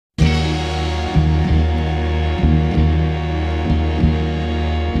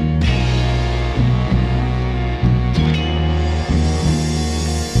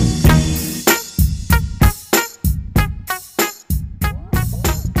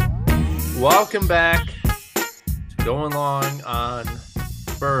Welcome back to Going Long on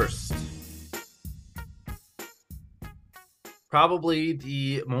First. Probably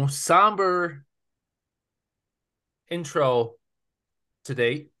the most somber intro to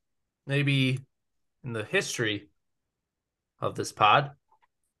date, maybe in the history of this pod.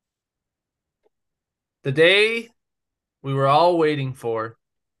 The day we were all waiting for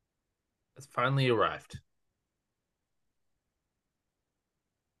has finally arrived.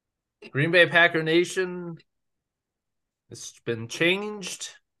 Green Bay Packer Nation has been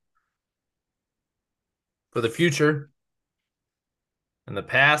changed for the future, and the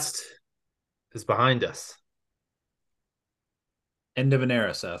past is behind us. End of an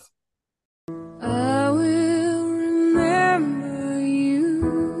era, Seth. I will remember you.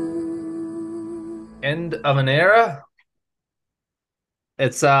 End of an era.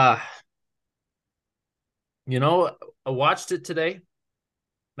 It's I watched it today,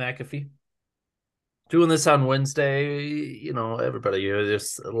 McAfee. Doing this on Wednesday, everybody hears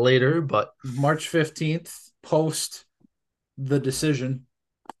this later, but March 15th, post the decision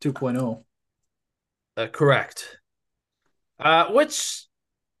 2.0. Correct. Which,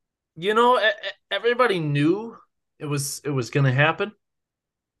 everybody knew it was going to happen.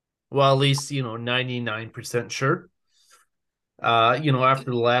 Well, at least, 99% sure.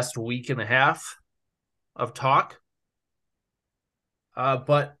 After the last week and a half of talk.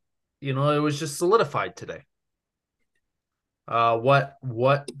 But it was just solidified today. What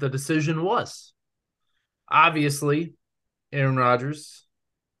the decision was. Obviously, Aaron Rodgers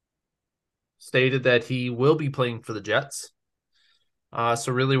stated that he will be playing for the Jets.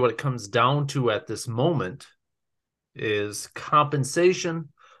 So really what it comes down to at this moment is compensation,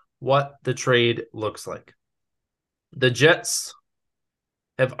 what the trade looks like. The Jets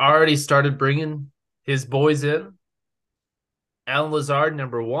have already started bringing his boys in. Alan Lazard,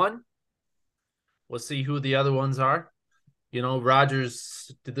 number one. We'll see who the other ones are.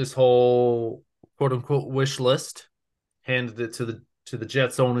 Rodgers did this whole quote unquote wish list, handed it to the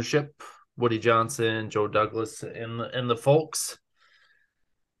Jets ownership, Woody Johnson, Joe Douglas, and the folks.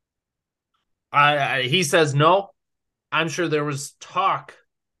 He says no. I'm sure there was talk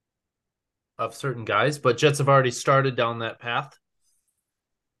of certain guys, but Jets have already started down that path.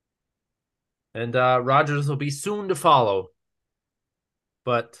 And Rodgers will be soon to follow.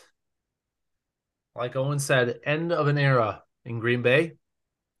 But like Owen said, end of an era in Green Bay.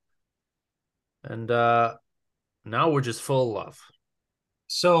 And now we're just full of love.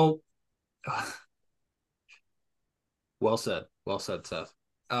 So, well said, Seth.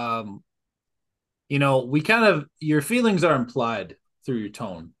 We kind of, your feelings are implied through your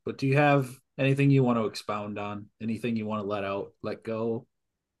tone, but do you have anything you want to expound on? Anything you want to let out, let go?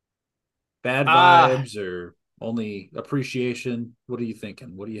 Bad vibes or only appreciation? What are you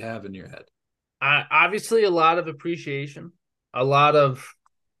thinking? What do you have in your head? Obviously, a lot of appreciation, a lot of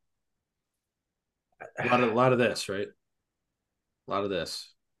this, right? A lot of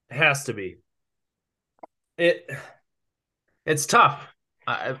this. It has to be. It's tough.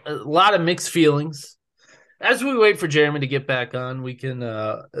 A lot of mixed feelings. As we wait for Jeremy to get back on, we can,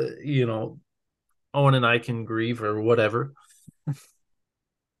 Owen and I can grieve or whatever.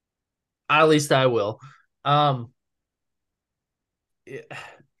 At least I will. I've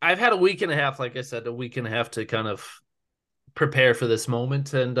had a week and a half, like I said, to kind of prepare for this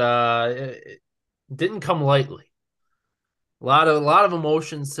moment, and it didn't come lightly. A lot of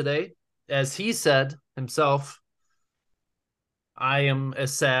emotions today. As he said himself, I am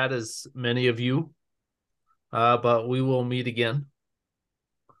as sad as many of you, but we will meet again.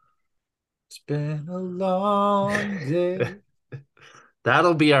 It's been a long day.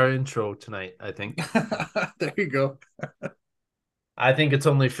 That'll be our intro tonight, I think. There you go. I think it's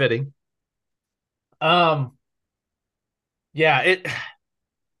only fitting. Yeah, a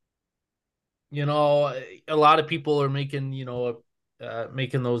lot of people are making,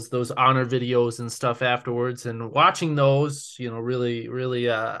 making those honor videos and stuff afterwards, and watching those, really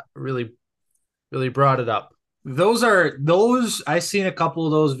brought it up. Those I seen a couple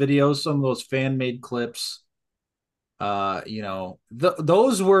of those videos, some of those fan made clips.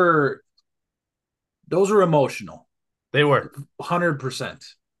 Those were emotional. They were 100%.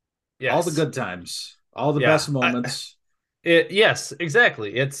 Yes. All the good times, all the best moments. Yes,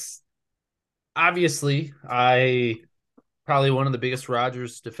 exactly. It's obviously probably one of the biggest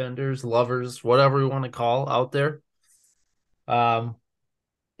Rodgers defenders, lovers, whatever we want to call out there. I'll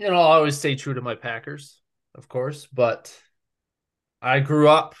always stay true to my Packers, of course, but I grew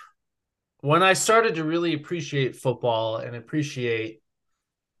up when I started to really appreciate football and appreciate,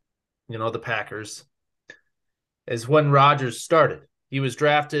 the Packers is when Rodgers started. He was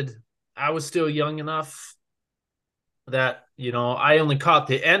drafted I was still young enough that, I only caught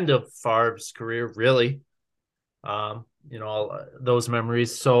the end of Favre's career, really. Those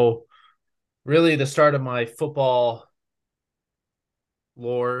memories. So really the start of my football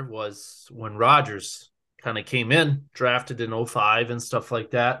lore was when Rodgers kind of came in, drafted in '05 and stuff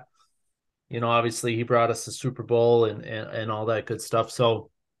like that. Obviously he brought us the Super Bowl and all that good stuff. So,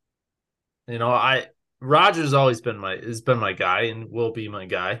 I Rodgers always has been my guy and will be my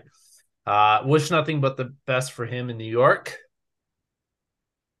guy. Wish nothing but the best for him in New York.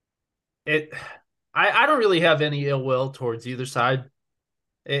 It I don't really have any ill will towards either side.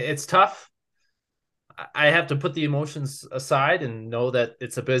 It's tough. I have to put the emotions aside and know that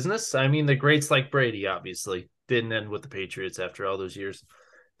it's a business. I mean, the greats like Brady obviously didn't end with the Patriots after all those years.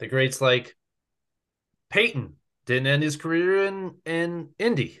 The greats like Peyton didn't end his career in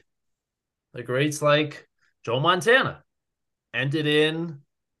Indy. The greats like Joe Montana ended in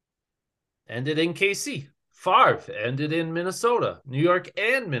KC. Favre ended in Minnesota, New York,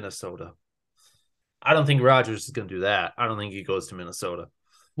 and Minnesota. I don't think Rodgers is going to do that. I don't think he goes to Minnesota.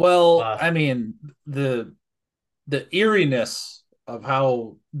 Well, I mean, the eeriness of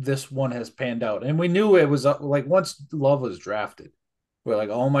how this one has panned out, and we knew it was like once Love was drafted, we're like,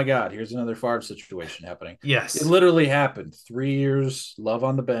 oh my God, here's another Favre situation happening. Yes, it literally happened. 3 years, Love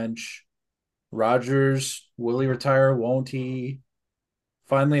on the bench. Rodgers, will he retire? Won't he?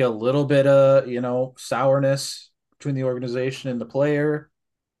 Finally, a little bit of sourness between the organization and the player.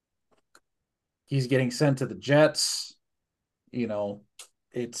 He's getting sent to the Jets. You know,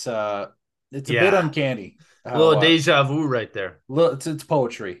 it's a bit uncanny. A little deja vu right there. It's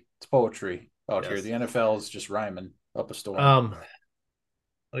poetry. It's poetry out here. The NFL is just rhyming up a storm.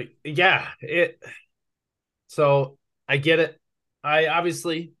 So I get it. I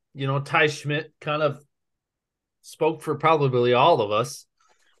obviously, Ty Schmidt kind of spoke for probably all of us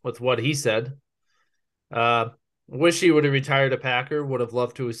with what he said. Wish he would have retired a Packer. Would have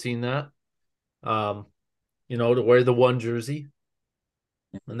loved to have seen that. To wear the one jersey.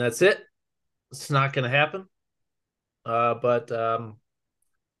 And that's it. It's not going to happen. But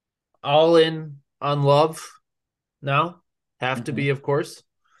all in on Love now. Have to be, of course.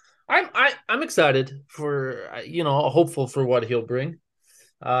 I'm excited for, hopeful for what he'll bring.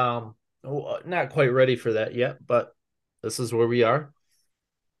 Not quite ready for that yet, but this is where we are.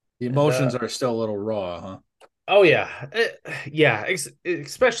 The emotions are still a little raw, huh? Oh yeah,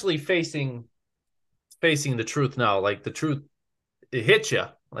 especially facing the truth now. Like the truth, it hits you.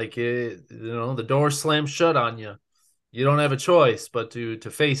 Like the door slams shut on you. You don't have a choice but to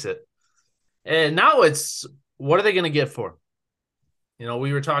face it. And now it's, what are they going to get for him?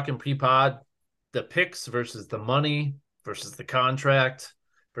 We were talking pre-pod, the picks versus the money versus the contract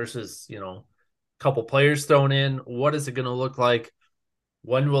versus, a couple players thrown in. What is it going to look like?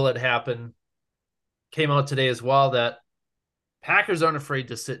 When will it happen? Came out today as well that Packers aren't afraid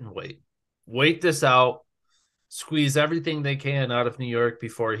to sit and wait this out, squeeze everything they can out of New York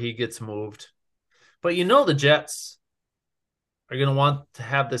before he gets moved. But the Jets are going to want to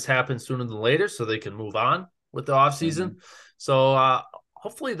have this happen sooner than later so they can move on with the offseason. Mm-hmm. So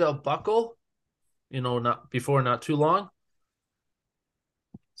hopefully they'll buckle, not too long.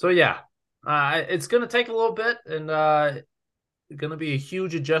 So yeah, it's going to take a little bit and going to be a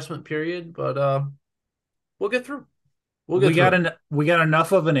huge adjustment period, but we'll get through. We got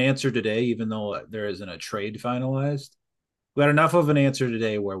enough of an answer today, even though there isn't a trade finalized. We got enough of an answer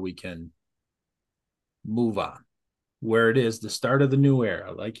today where we can move on, where it is the start of the new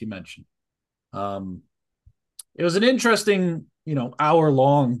era, like you mentioned. It was an interesting,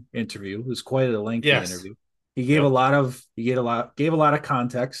 hour-long interview. It was quite a lengthy interview. He gave a lot of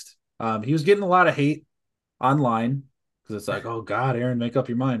context. He was getting a lot of hate online because it's like, oh God, Aaron, make up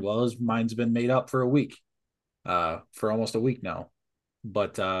your mind. Well, his mind's been made up for a week. For almost a week now.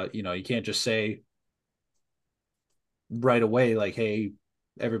 But you can't just say right away, like, hey,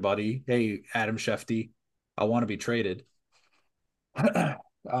 everybody, hey, Adam Schefter, I want to be traded. That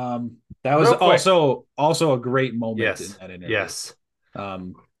was also a great moment in that interview. Yes.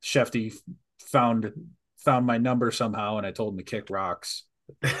 Schefter found my number somehow, and I told him to kick rocks.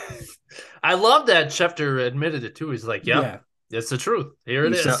 I love that Schefter admitted it too. He's like, yeah. It's the truth. Here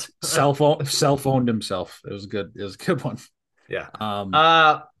it is. Self-owned himself. It was good. It was a good one. Yeah.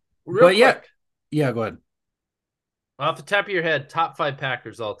 Real quick. Yeah, go ahead. Off the top of your head, top 5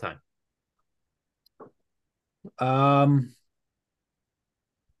 Packers all time.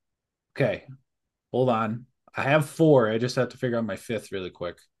 Okay. Hold on. I have 4. I just have to figure out my 5th really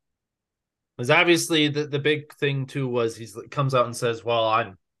quick. Because obviously the big thing too was he comes out and says, well,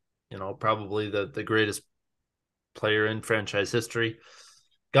 I'm, probably the greatest player in franchise history.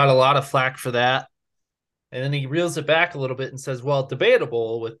 got a lot of flack for that. And then he reels it back a little bit and says, "Well,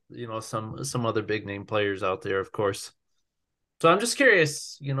 debatable with some other big name players out there, of course." So I'm just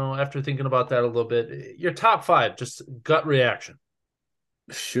curious, after thinking about that a little bit, your top five, just gut reaction.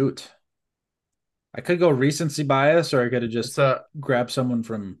 Shoot. I could go recency bias, or I could have It's just a grabbed someone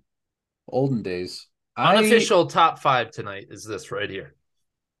from olden days. I, unofficial top five tonight. Is this right here?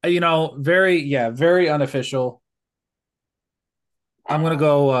 very unofficial. I'm gonna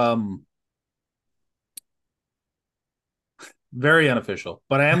go very unofficial,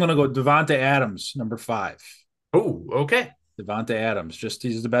 but I am gonna go Devonte Adams, number 5. Oh, okay, Devonte Adams, just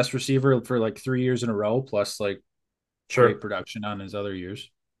he's the best receiver for like 3 years in a row, plus like great sure. production on his other years.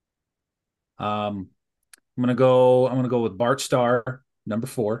 Um, I'm gonna go with Bart Starr, number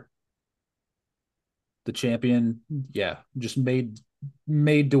 4, the champion. Yeah, just made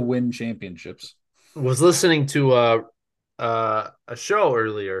to win championships. Was listening to a show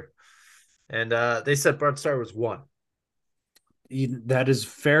earlier, and they said Bart Starr was one. That is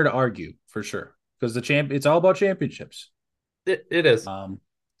fair to argue for sure because it's all about championships. It is. Um,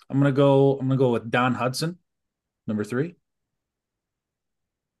 I'm gonna go with Don Hudson, number 3,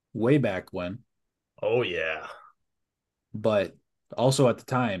 way back when, Oh yeah, but also at the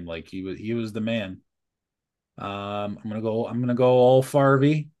time, like he was the man. I'm gonna go all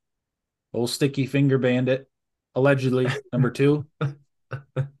Farvey, old sticky finger bandit, allegedly number 2, and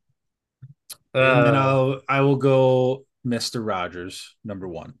then uh, I will go Mr. Rogers, number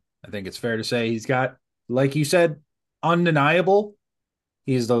 1. I think it's fair to say he's got, like you said, undeniable.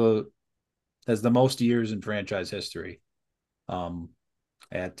 He's the has the most years in franchise history. Um,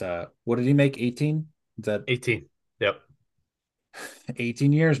 at what did he make? 18? Is that 18. Yep,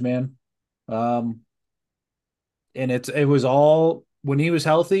 18 years, man? Um, and it was all when he was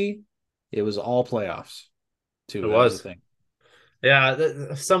healthy. It was all playoffs it too. That was the was. thing.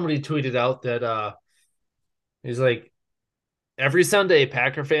 Yeah, somebody tweeted out that he's like every Sunday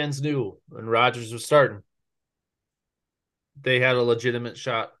Packer fans knew when Rodgers was starting, they had a legitimate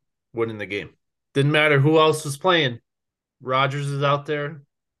shot winning the game. Didn't matter who else was playing. Rodgers is out there.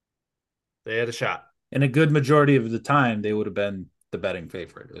 They had a shot. And a good majority of the time, they would have been the betting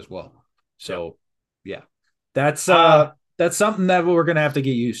favorite as well. Yep. So, yeah, that's Uh that's something that we're gonna have to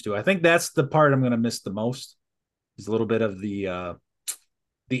get used to. I think that's the part I'm gonna miss the most. Is a little bit of the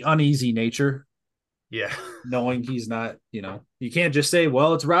uneasy nature, yeah. knowing he's not. You can't just say,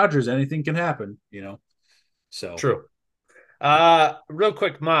 "Well, it's Rodgers. Anything can happen." So True. Real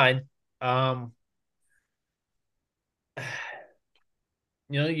quick, mine. Um,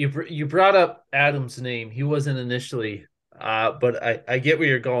 you brought up Adam's name. He wasn't initially, but I get where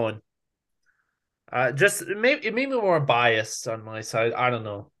you're going. Just it made me more biased on my side. I don't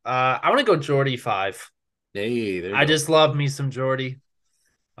know. I want to go Jordy 5. hey, there you I go. just love me some Jordy.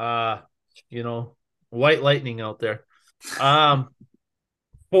 Uh, you know, white lightning out there. Um,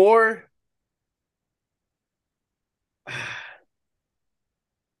 4,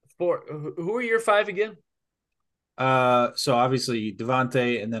 4. Who are your 5 again? So obviously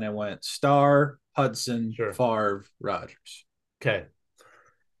Devontae, and then I went Star, Hudson, Sure. Favre, Rodgers. Okay.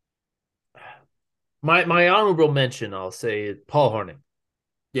 My honorable mention, I'll say Paul Hornung,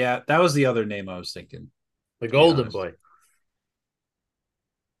 Yeah, that was the other name I was thinking, the to be golden honest. boy.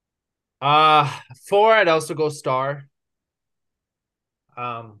 4, I'd also go Star.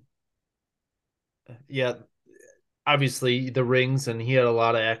 Um, yeah, obviously the rings, and he had a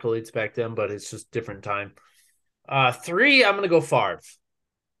lot of accolades back then, but it's just different time. 3, I'm gonna go Favre.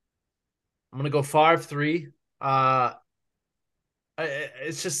 I'm gonna go Favre 3. Uh,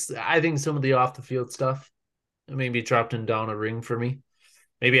 it's just I think some of the off the field stuff maybe dropped him down a ring for me.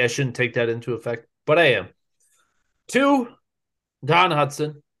 Maybe I shouldn't take that into effect, but I am. 2, Don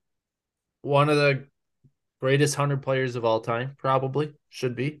Hudson, one of the greatest 100 players of all time, probably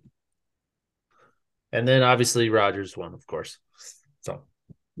should be. And then obviously Rodgers won, of course. So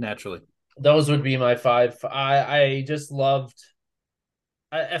Naturally. those would be my 5. I just loved.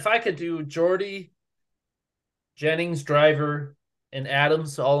 If I could do Jordy, Jennings, Driver, and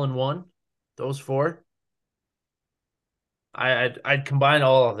Adams all in one, those 4, I'd combine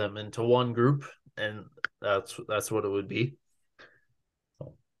all of them into one group, and that's what it would be. I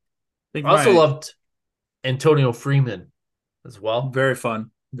think I also my loved Antonio Freeman as well very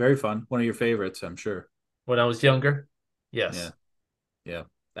fun. Very fun. One of your favorites, I'm sure. when I was younger. Yeah. Yes, Yeah.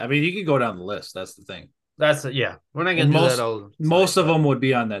 I mean, you could go down the list. That's the thing. that's it. Yeah, we're not And gonna do that most all tonight, most of but them would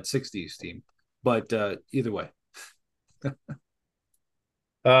be on that 60s team. But either way.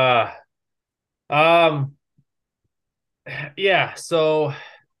 uh, um, yeah. So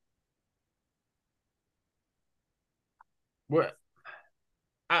we're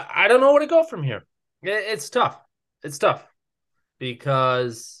I don't know where to go from here. It's tough. It's tough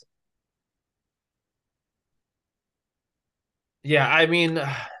because, yeah, I mean,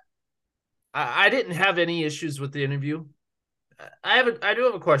 I didn't have any issues with the interview. I do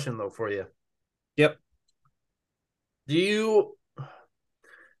have a question though for you. Yep. Do you?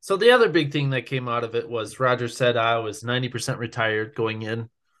 So the other big thing that came out of it was Rodgers said I was 90% retired going in.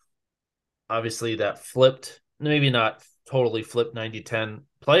 Obviously, that flipped. Maybe not totally flipped 90-10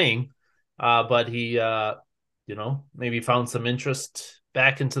 playing, but he, maybe found some interest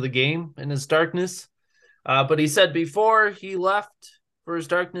back into the game in his darkness. But he said before he left for his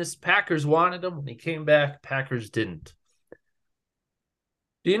darkness, Packers wanted him. When he came back, Packers didn't.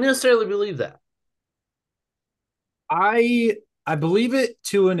 Do you necessarily believe that? I believe it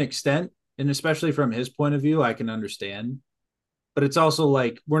to an extent, and especially from his point of view, I can understand. But it's also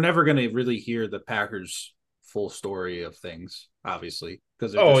like we're never going to really hear the Packers' full story of things, obviously,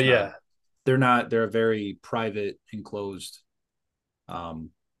 because they're Oh just not. yeah, They're a very private, enclosed.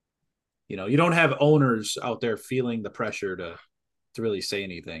 Um, you don't have owners out there feeling the pressure to really say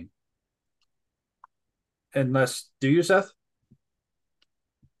anything, unless do you, Seth?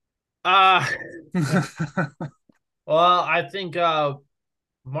 Uh well, I think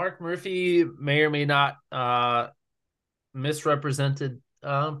Mark Murphy may or may not misrepresented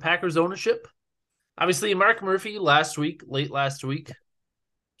Packers ownership. Obviously, Mark Murphy late last week,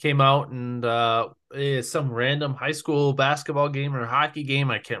 came out and some random high school basketball game or hockey game.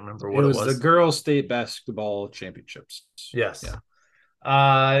 I can't remember It what it was the was. girls' state basketball championships. Yes. Yeah,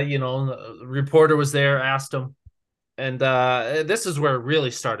 The reporter was there, asked him, and this is where it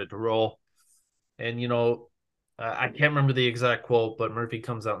really started to roll. And I can't remember the exact quote, but Murphy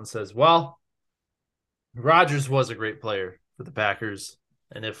comes out and says, "Well, Rodgers was a great player for the Packers,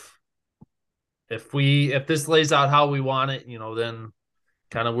 and if this lays out how we want it, then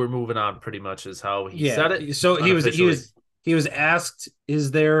kind of we're moving on." Pretty much is how he yeah. said it So he was he unofficially. was he was asked,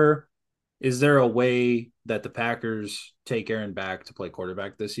 is there a way that the Packers take Aaron back to play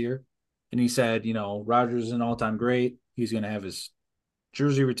quarterback this year? And he said, Rodgers is an all-time great. He's going to have his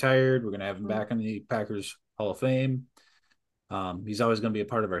jersey retired. We're going to have him back in the Packers Hall of Fame. He's always going to be a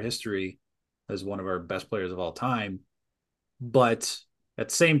part of our history as one of our best players of all time. But at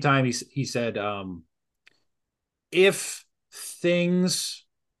the same time, he said, if things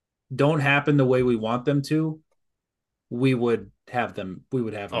don't happen the way we want them to, we would have him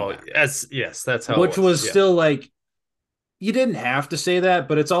Oh, back. yes, that's how it Which was. was Yeah, still like, you didn't have to say that,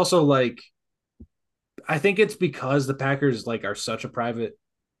 but it's also like, I think it's because the Packers like are such a private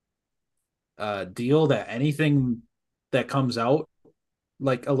deal that anything that comes out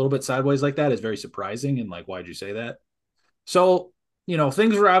like a little bit sideways like that is very surprising. And like, why'd you say that? So,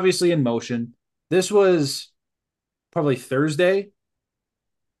 things were obviously in motion. This was probably Thursday.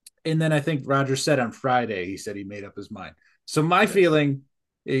 And then I think Rodgers said on Friday, he said he made up his mind. So my yes, feeling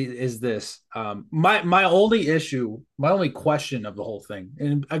is this. My only issue, my only question of the whole thing,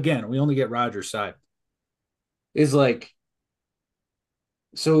 and again, we only get Rodgers' side, is like,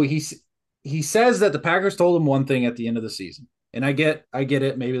 so he says that the Packers told him one thing at the end of the season. And I get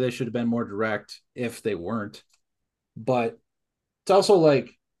it. Maybe they should have been more direct if they weren't. But it's also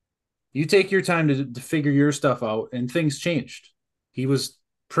like you take your time to figure your stuff out, and things changed. He was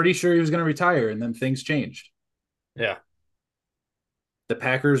pretty sure he was going to retire, and then things changed. yeah, The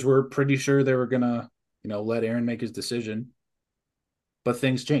Packers were pretty sure they were going to, let Aaron make his decision, but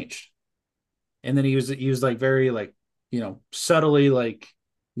things changed. And then he was like very like, subtly like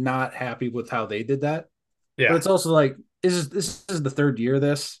not happy with how they did that. But yeah, it's also like this is the third year of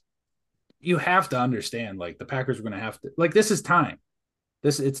this. You have to understand like the Packers are going to have to like this is time.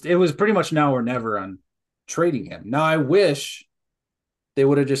 It was pretty much now or never on trading him. Now I wish they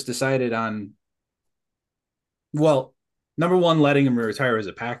would have just decided on, well, number one, letting him retire as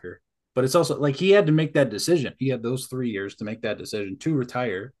a Packer, but it's also like he had to make that decision. He had those 3 years to make that decision to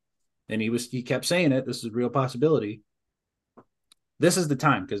retire, and he kept saying it. This is a real possibility. This is the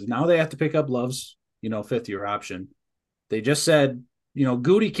time because now they have to pick up Love's fifth year option. They just said,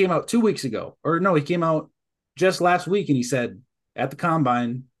 Goody came out 2 weeks ago, or no, he came out just last week, and he said at the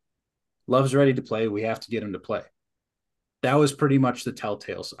combine, Love's ready to play. We have to get him to play. That was pretty much the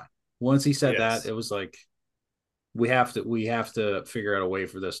telltale sign. Once he said that, yes. it was like we have to figure out a way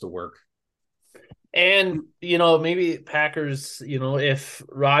for this to work. And maybe Packers, if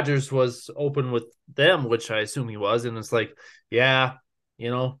Rodgers was open with them, which I assume he was, and it's like, yeah,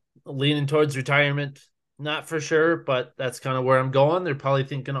 leaning towards retirement, not for sure, but that's kind of where I'm going. They're probably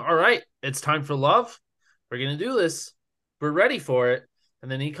thinking, all right, it's time for Love. We're gonna do this. We're ready for it.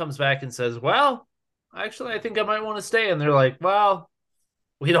 And then he comes back and says, well, actually, I think I might want to stay. And they're like, well,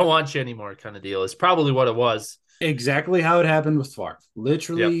 we don't want you anymore kind of deal. It's probably what it was. Exactly how it happened with Favre. Yep.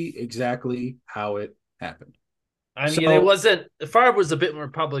 Literally exactly how it happened. I mean, it So, wasn't. Favre was a bit more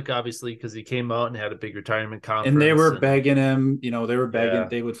public, obviously, because he came out and had a big retirement and they conference, were and begging him, they were begging, yeah,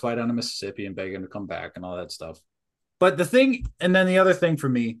 they would fly down to Mississippi and beg him to come back and all that stuff. But the other thing for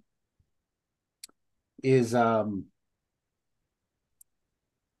me is the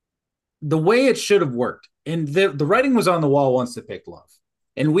way it should have worked. And the writing was on the wall once to pick Love.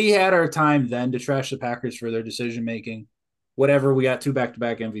 And we had our time then to trash the Packers for their decision making. Whatever, we got 2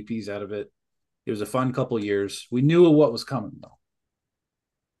 back-to-back MVPs out of it. It was a fun couple of years. We knew what was coming, though.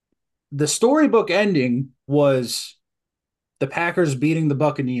 The storybook ending was the Packers beating the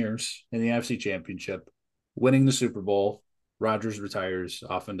Buccaneers in the NFC Championship, winning the Super Bowl. Rodgers retires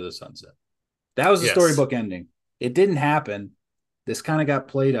off into the sunset. That was the yes, storybook ending. It didn't happen. This kind of got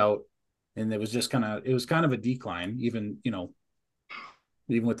played out, and it was kind of a decline, even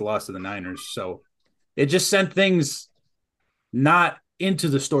with the loss of the Niners. So it just sent things not into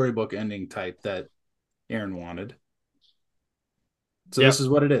the storybook ending type that Aaron wanted. So this yep, is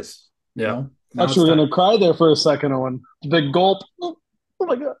what it is. yep. Now it's Actually, we're time. gonna cry there for a second, Owen. Big gulp. Oh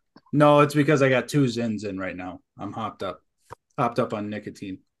my god. No, it's because I got 2 Zins in right now. I'm hopped up on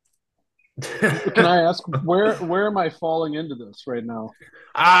nicotine. Can I ask where am I falling into this right now?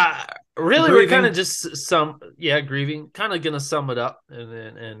 uh really, we're kind of Grieving. just grieving. Kind of gonna sum it up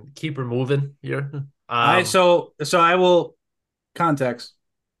and keep her moving here. I will context.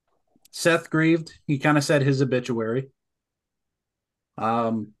 Seth grieved. He kind of said his obituary.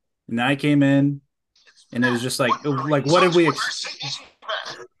 And I came in, and it was just like what did we?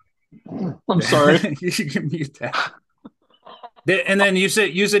 I'm sorry. You can mute that. And then you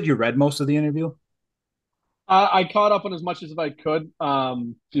said you read most of the interview. I caught up on as much as I could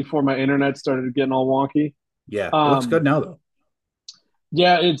before my internet started getting all wonky. Yeah, it looks good Um, now though.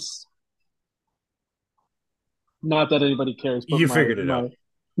 yeah, it's not that anybody cares, but You my figured it my out.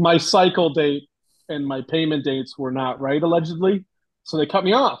 my cycle date and my payment dates were not right allegedly, so they cut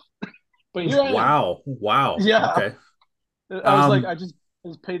me off. But here I am. Wow. Yeah, Okay. I was like, Um. I just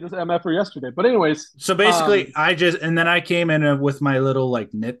paid this MF for yesterday. But anyways, So basically, and then I came in with my little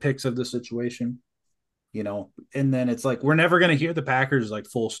like nitpicks of the situation, and then it's like we're never gonna hear the Packers like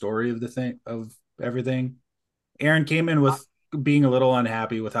full story of the thing of everything. Aaron came in with being a little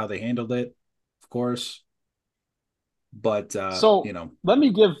unhappy with how they handled it, of course, but so let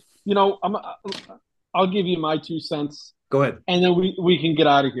me give I'll give you my 2 cents, go ahead. and then we can get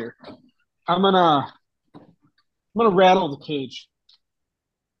out of here. I'm gonna rattle the cage.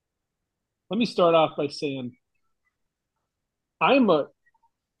 Let me start off by saying I'm a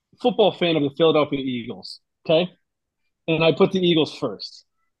football fan of the Philadelphia Eagles. Okay, and I put the Eagles first.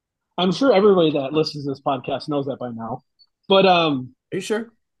 I'm sure everybody that listens to this podcast knows that by now, but Are you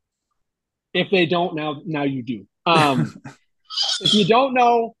sure? if they don't now you do. If you don't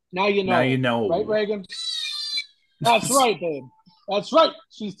know, now you Now you know, right, know. Reagan? That's right, babe. That's right.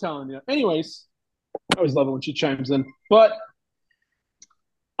 She's telling you. Anyways, I always love it when she chimes in. But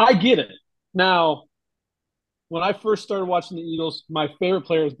I get it. Now, when I first started watching the Eagles, my favorite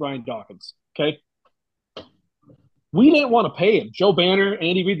player was Brian Dawkins. Okay. We didn't want to pay him. Joe Banner,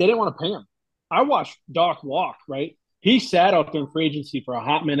 Andy Reid, they didn't want to pay him. I watched Doc walk, right? He sat out there in free agency for a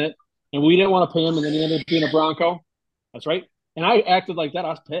hot minute, and we didn't want to pay him, and then he ended up being a Bronco. That's right. And I acted like that. I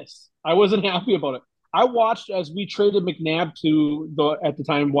was pissed. I wasn't happy about it. I watched as we traded McNabb to the at the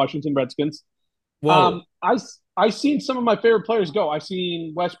time Washington Redskins. Whoa. I seen some of my favorite players go. I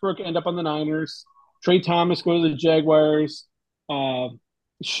seen Westbrook end up on the Niners, Trey Thomas go to the Jaguars. Uh,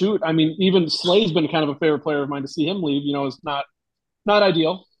 shoot, I mean, even Slay's been kind of a favorite player of mine. To see him leave, is not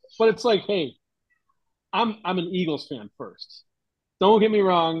ideal. But it's like, hey, I'm an Eagles fan first. Don't get me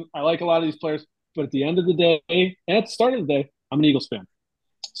wrong. I like a lot of these players, but at the end of the day, and at the start of the day, I'm an Eagles fan.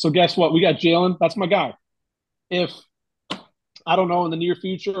 So guess what? We got Jalen. That's my guy. If I don't know in the near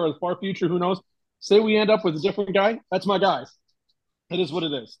future or the far future, who knows? Say we end up with a different guy, that's my guy. It is what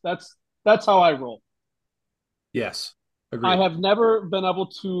it is. That's how I roll. Yes. I Agreed. have never been able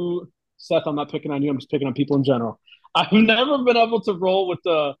to, Seth, I'm not picking on you, I'm just picking on people in general. I've never been able to roll with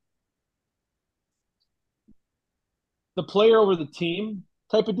the player over the team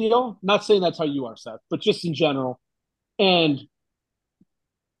type of deal. Not saying that's how you are, Seth, but just in general. And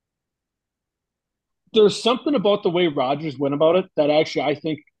there's something about the way Rodgers went about it that actually I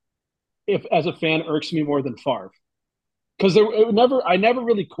think, if as a fan, irks me more than Favre. Because I never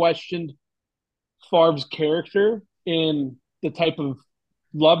really questioned Favre's character in the type of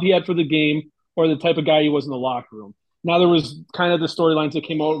love he had for the game or the type of guy he was in the locker room. Now there was kind of the storylines that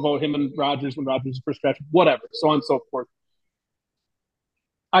came out about him and Rodgers when Rodgers was first drafted, whatever, so on and so forth.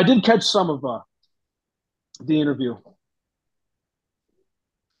 I did catch some of the interview.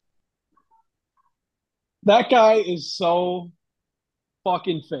 That guy is so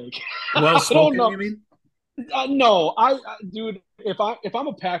fucking fake. Well I don't spoken, know. you mean? No, dude, if I'm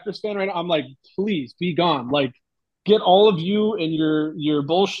a Packers fan right now, I'm like, please be gone. Like, get all of you and your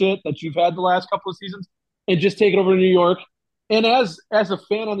bullshit that you've had the last couple of seasons, and just take it over to New York. And as a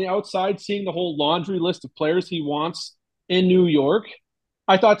fan on the outside, seeing the whole laundry list of players he wants in New York,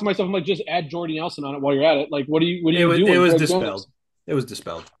 I thought to myself, I'm like, just add Jordy Nelson on it while you're at it. Like, what are you It doing, was Greg dispelled. Jennings? It was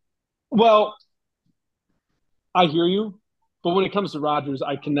dispelled. Well, I hear you, but when it comes to Rodgers,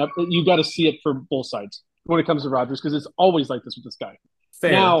 I can never. You got to see it for both sides when it comes to Rodgers because it's always like this with this guy.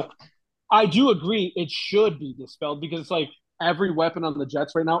 Fair. Now, I do agree it should be dispelled because it's like every weapon on the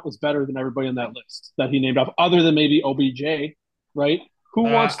Jets right now is better than everybody on that list that he named off, other than maybe OBJ, right? Who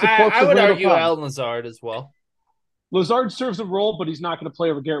wants the corpse I of would Randall argue Cobb? Alan Lazard as well. Lazard serves a role, but he's not going to play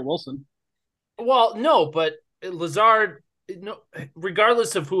over Garrett Wilson. Well, no, but Lazard, no,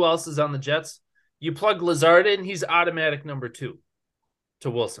 regardless of who else is on the Jets, you plug Lazard in, he's automatic number 2 to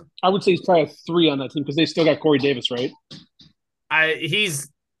Wilson. I would say he's probably a 3 on that team because they still got Corey Davis, right?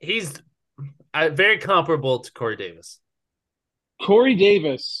 He's very comparable to Corey Davis. Corey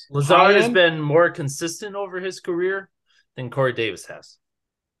Davis, Lazard high has end, been more consistent over his career than Corey Davis has.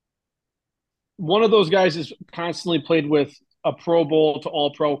 one of those guys is constantly played with a Pro Bowl to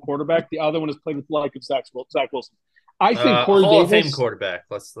All Pro quarterback. The other one is played with like Zach Wilson. I think Corey Hall of Fame Davis. quarterback.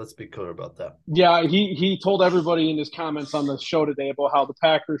 Let's be clear about that. Yeah, he told everybody in his comments on the show today about how the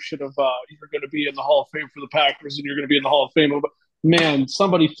Packers should have. You're going to be in the Hall of Fame for the Packers, and you're going to be in the Hall of Fame. But man,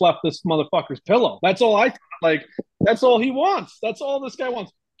 somebody fluffed this motherfucker's pillow. That's all I thought. Like. That's all he wants. That's all this guy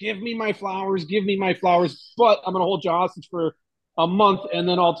wants. Give me my flowers. Give me my flowers. But I'm going to hold you hostage for a month and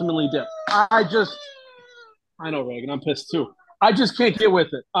then ultimately dip. I know, Reagan. I'm pissed too. I just can't get with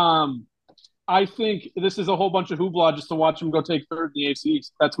it. I think this is a whole bunch of hoopla just to watch him go take third in the ACs.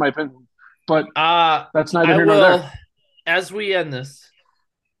 That's my opinion. But that's neither I here nor will, there. as we end this,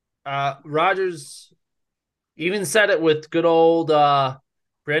 Rodgers even said it with good old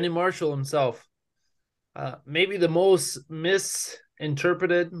Brandon Marshall himself. Maybe the most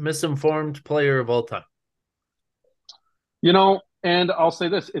misinterpreted, misinformed player of all time. And I'll say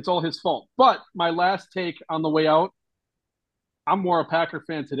this, it's all his fault. But my last take on the way out, I'm more a Packer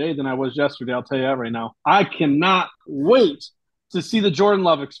fan today than I was yesterday. I'll tell you that right now. I cannot wait to see the Jordan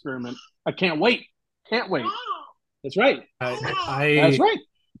Love experiment. I can't wait. Can't wait. That's right. That's right.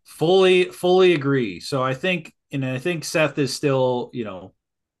 Fully agree. So I think Seth is still,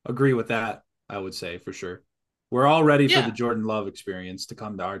 agree with that. I would say for sure. We're all ready for the Jordan Love experience to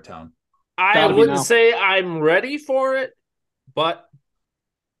come to our town. I wouldn't say I'm ready for it, but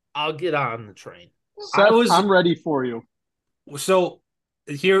I'll get on the train. Seth, I'm ready for you. So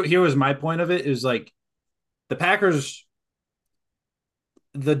here was my point of it is like the Packers,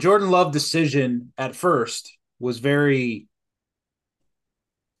 the Jordan Love decision at first was very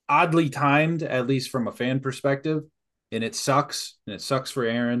oddly timed, at least from a fan perspective, and it sucks for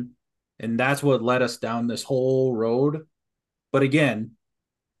Aaron. And that's what led us down this whole road. But again,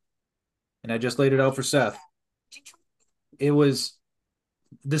 and I just laid it out for Seth, this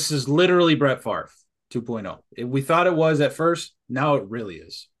is literally Brett Favre 2.0. We thought it was at first. Now it really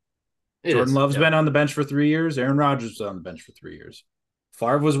is. Jordan Love's been on the bench for 3 years. Aaron Rodgers was on the bench for 3 years.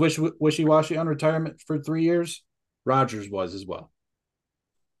 Favre was wishy-washy on retirement for 3 years. Rodgers was as well.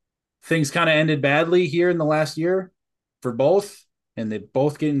 Things kind of ended badly here in the last year for both. And they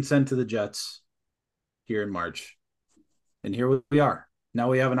both getting sent to the Jets here in March. And here we are. Now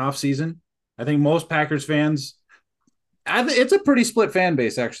we have an off season. I think most Packers fans, it's a pretty split fan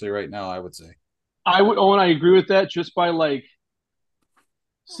base actually right now, I would say. I agree with that just by like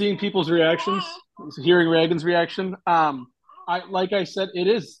seeing people's reactions, hearing Reagan's reaction. Like I said,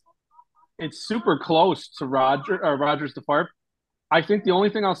 it's super close to Rodgers to Favre. I think the only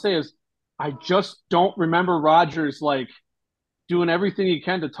thing I'll say is I just don't remember Rodgers like doing everything he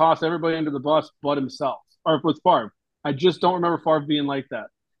can to toss everybody under the bus but himself, or with Favre. I just don't remember Favre being like that.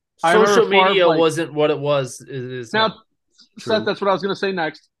 Social media wasn't what it was. It is now. Seth, that's what I was going to say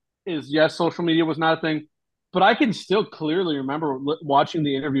next is, yes, social media was not a thing, but I can still clearly remember watching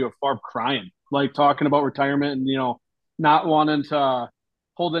the interview of Favre crying, like talking about retirement and, not wanting to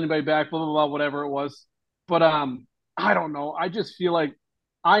hold anybody back, blah, blah, blah, whatever it was. But I don't know. I just feel like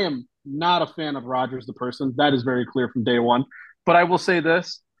I am not a fan of Rodgers, the person. That is very clear from day one. But I will say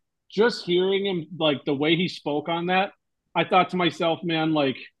this, just hearing him, like the way he spoke on that, I thought to myself, man,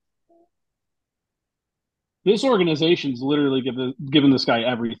 like this organization's literally given this guy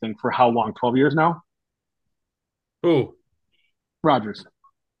everything for how long? 12 years now? Who? Rodgers.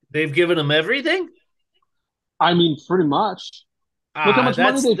 They've given him everything. I mean, pretty much. Look how much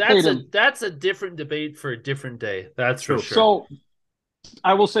money That's they've paid him. that's a different debate for a different day. That's for True. sure. So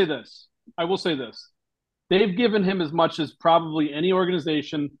I will say this. I will say this. They've given him as much as probably any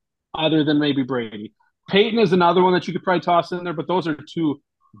organization other than maybe Brady. Peyton is another one that you could probably toss in there, but those are two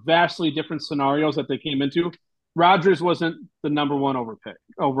vastly different scenarios that they came into. Rodgers wasn't the number one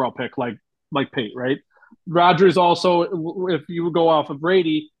overall pick like Peyton, right? Rodgers also, if you go off of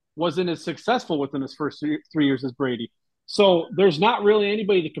Brady, wasn't as successful within his first 3 years as Brady. So there's not really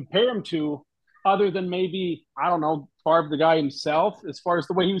anybody to compare him to other than maybe, I don't know, Favre the guy himself as far as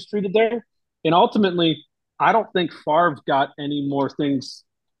the way he was treated there. And ultimately, I don't think Favre got any more things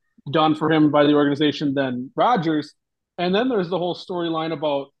done for him by the organization than Rodgers. And then there's the whole storyline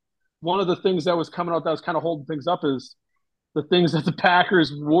about one of the things that was coming out that was kind of holding things up is the things that the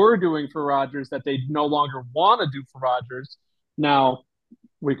Packers were doing for Rodgers that they no longer want to do for Rodgers. Now,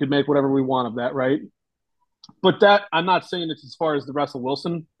 we could make whatever we want of that, right? But that I'm not saying it's as far as the Russell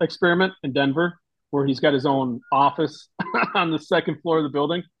Wilson experiment in Denver, where he's got his own office on the second floor of the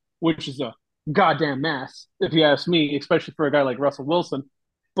building, which is a goddamn mess, if you ask me, especially for a guy like Russell Wilson.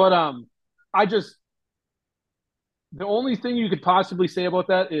 But I just the only thing you could possibly say about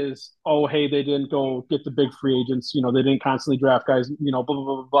that is, oh, hey, they didn't go get the big free agents. They didn't constantly draft guys. Blah blah blah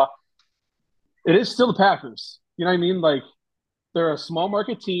blah blah. It is still the Packers. You know what I mean? Like they're a small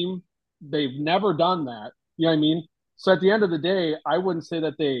market team. They've never done that. You know what I mean? So at the end of the day, I wouldn't say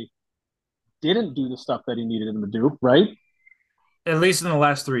that they didn't do the stuff that he needed them to do, right? At least in the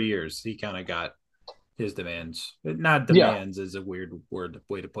last 3 years, he kind of got his demands. Not Yeah. demands is a weird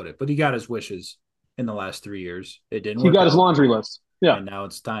way to put it, but he got his wishes in the last 3 years. It didn't He work got his out, laundry list. Yeah. and now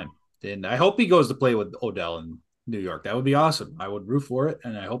it's time. And I hope he goes to play with Odell in New York. That would be awesome. I would root for it,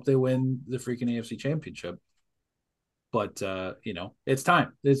 and I hope they win the freaking AFC Championship. But it's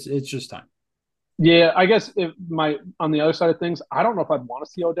time. It's just time. Yeah, I guess if my on the other side of things, I don't know if I'd want to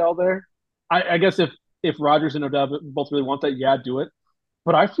see Odell there. I guess if Rodgers and Odell both really want that, yeah, do it.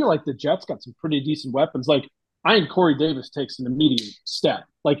 But I feel like the Jets got some pretty decent weapons. Like I think Corey Davis takes an immediate step.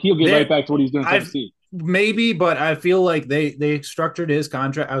 Like he'll get right back to what he's doing in I've Tennessee. maybe, but I feel like they structured his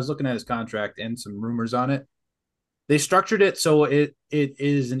contract. I was looking at his contract and some rumors on it. They structured it so it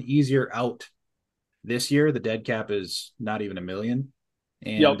is an easier out this year. The dead cap is not even $1 million,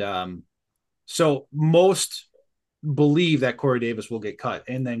 and Yep. so most believe that Corey Davis will get cut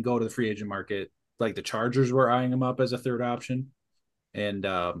and then go to the free agent market. Like the Chargers were eyeing him up as a third option, and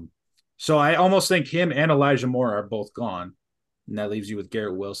so I almost think him and Elijah Moore are both gone, and that leaves you with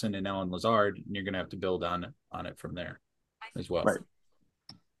Garrett Wilson and Alan Lazard, and you're going to have to build on it from there as well. Right.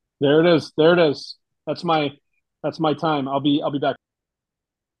 There it is. There it is. That's my time. I'll be back.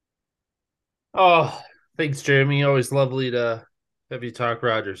 Oh, thanks, Jeremy. Always lovely to have you talk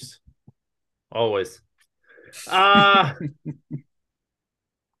Rodgers. Always. That's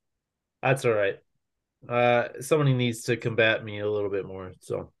all right. Somebody needs to combat me a little bit more.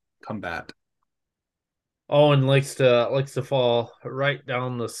 So Combat. Owen likes to fall right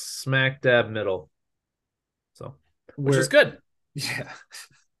down the smack dab middle. So which is good. Yeah.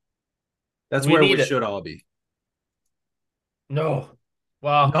 That's We where need we it. should all be. No.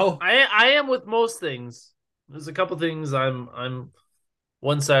 Well, No. I am with most things. There's a couple things I'm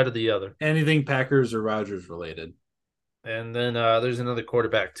one side or the other. Anything Packers or Rodgers related. And then there's another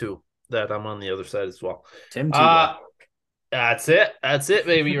quarterback too that I'm on the other side as well. Tim Tebow. That's it. That's it,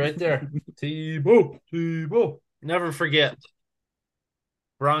 baby, right there. Tebow. Never forget.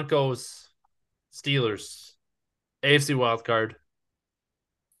 Broncos, Steelers, AFC wild card.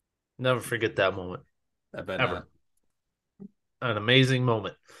 Never forget that moment. I bet Ever. not. An amazing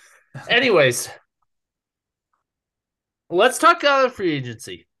moment. Anyways, let's talk free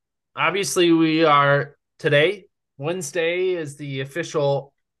agency. Obviously, we are today. Wednesday is the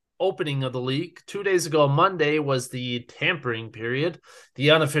official opening of the league. 2 days ago, Monday, was the tampering period, the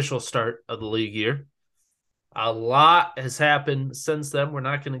unofficial start of the league year. A lot has happened since then. We're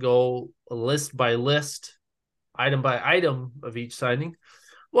not going to go list by list, item by item of each signing.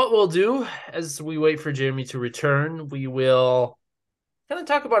 What we'll do as we wait for Jeremy to return, we will kind of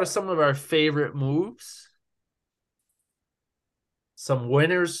talk about some of our favorite moves, some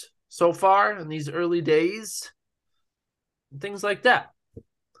winners so far in these early days, and things like that.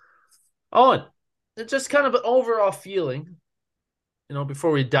 Owen, just kind of an overall feeling,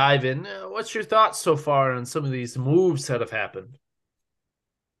 before we dive in, what's your thoughts so far on some of these moves that have happened?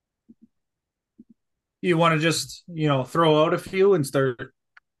 You want to just, throw out a few and start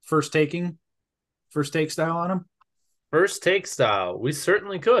first take style on them? First take style. We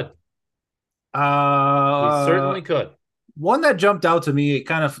certainly could. We certainly could. One that jumped out to me, it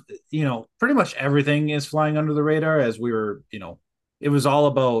kind of, pretty much everything is flying under the radar as it was all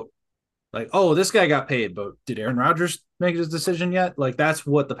about like, oh, this guy got paid, but did Aaron Rodgers make his decision yet? Like, that's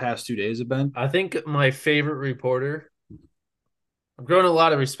what the past 2 days have been. I think my favorite reporter, I've grown a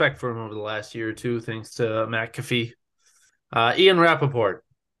lot of respect for him over the last year or two, thanks to McAfee. Ian Rappaport.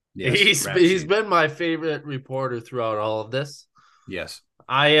 Yes, He's been my favorite reporter throughout all of this. Yes.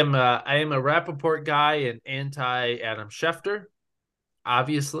 I am a Rappaport guy and anti Adam Schefter,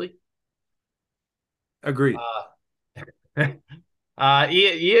 obviously. Agreed.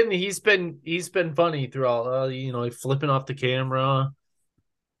 Ian, he's been funny throughout. Flipping off the camera,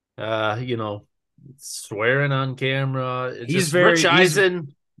 swearing on camera. It's He's just Rich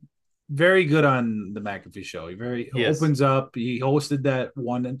Eisen. very good on the McAfee show. He Yes. opens up. He hosted that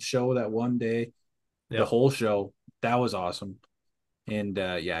one show that one day, the whole show. That was awesome. And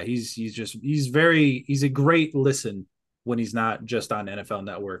he's a great listen when he's not just on NFL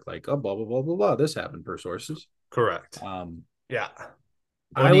Network, like, oh, blah blah blah blah blah. This happened per sources. Correct. Yeah.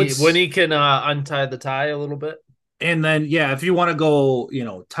 When he can untie the tie a little bit. And then if you want to go,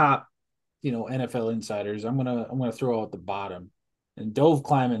 top, NFL insiders, I'm gonna throw out the bottom. And Dove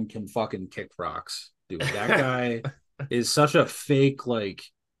Kleiman can fucking kick rocks, dude. That guy is such a fake, like,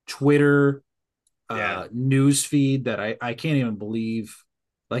 Twitter news feed that I can't even believe.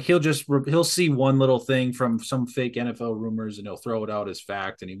 Like, he'll see one little thing from some fake NFL rumors and he'll throw it out as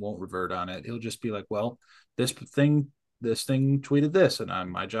fact and he won't revert on it. He'll just be like, well, this thing tweeted this,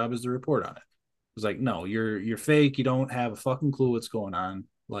 and my job is to report on it. It's like, no, you're fake. You don't have a fucking clue what's going on.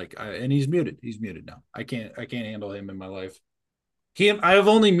 Like, and he's muted. He's muted now. I can't handle him in my life. I have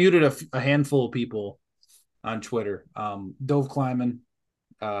only muted a handful of people on Twitter. Dove Kleiman,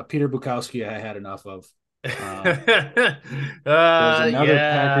 Peter Bukowski, I had enough of. There's another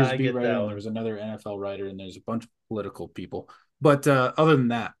Packers beat writer, and there was another NFL writer, and there's a bunch of political people. But other than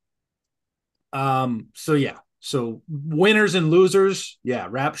that, so winners and losers,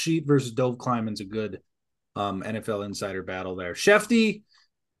 Rap Sheet versus Dove Kleiman's a good NFL insider battle there. Shefty,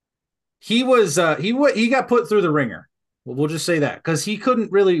 he got put through the ringer. We'll just say that, because he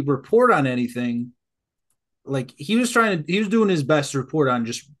couldn't really report on anything. Like, he was doing his best to report on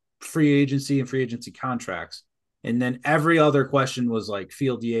just free agency and free agency contracts. And then every other question was like,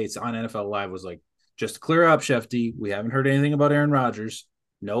 Field Yates on NFL Live was like, just clear up, Shefty. We haven't heard anything about Aaron Rodgers.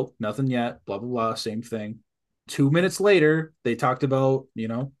 Nope, nothing yet. Blah, blah, blah. Same thing. 2 minutes later, they talked about,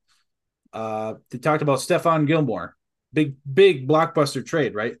 Stephon Gilmore. Big blockbuster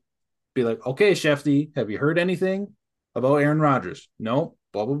trade, right? Be like, okay, Shefty, have you heard anything about Aaron Rodgers? No,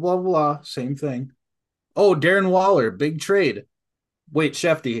 blah, blah, blah, blah. Same thing. Oh, Darren Waller, big trade. Wait,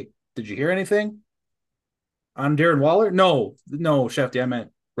 Shefty, did you hear anything on Darren Waller? No, Shefty, I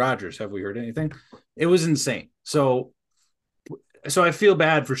meant Rodgers. Have we heard anything? It was insane. So I feel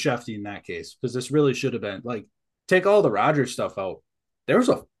bad for Shefty in that case, because this really should have been, like, take all the Rodgers stuff out. There was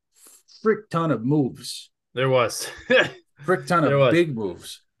a frick ton of moves. There was. Frick ton of big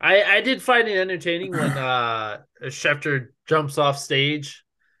moves. I did find it entertaining when Schefter jumps off stage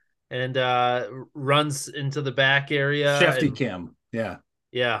and runs into the back area. Shefty Cam. Yeah.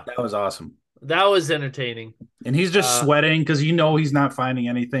 Yeah. That was awesome. That was entertaining. And he's just sweating because he's not finding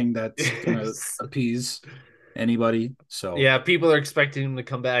anything that's going to appease anybody. So yeah, people are expecting him to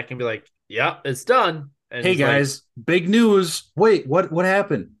come back and be like, yeah, it's done. And hey, guys, big news. Wait, what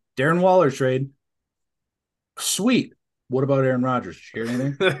happened? Darren Waller trade. Sweet. What about Aaron Rodgers? Did you hear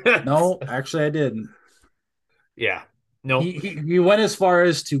anything? No, actually, I didn't. Yeah. No. He went as far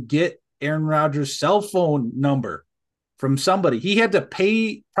as to get Aaron Rodgers' cell phone number from somebody. He had to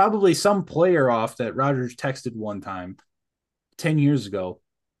pay probably some player off that Rodgers texted one time 10 years ago.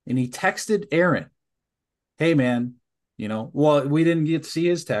 And he texted Aaron, hey, man, well, we didn't get to see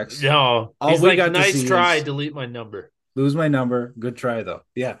his text. No. He's like, nice try, delete my number. Lose my number. Good try, though.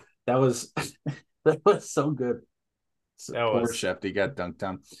 Yeah, that was that was so good. Poor Shefty got dunked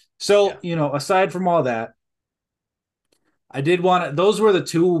on. So, aside from all that, I did want to, those were the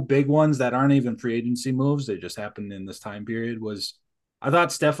two big ones that aren't even free agency moves. They just happened in this time period. I thought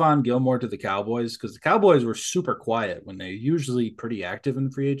Stephon Gilmore to the Cowboys, because the Cowboys were super quiet when they usually pretty active in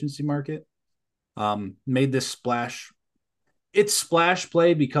the free agency market. Made this splash. It's splash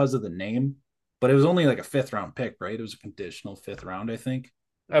play because of the name, but it was only like a 5th round pick, right? It was a conditional 5th round, I think.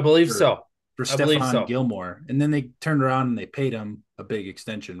 I believe so. For Stephon Gilmore. And then they turned around and they paid him a big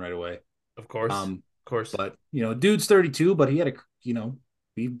extension right away. Of course. But dude's 32, but he had he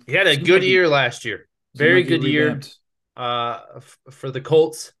had a good year last year. Very good year for the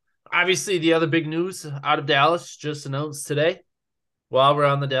Colts. Obviously, the other big news out of Dallas just announced today, while we're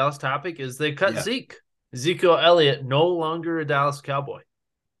on the Dallas topic, is they cut Zeke. Ezekiel Elliott, no longer a Dallas Cowboy.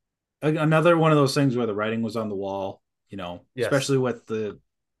 Another one of those things where the writing was on the wall, Yes. especially with the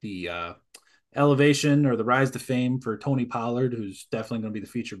elevation or the rise to fame for Tony Pollard, who's definitely going to be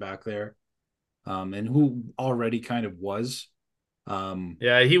the feature back there, and who already kind of was.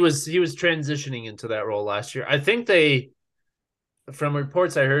 Yeah, he was transitioning into that role last year. I think they, from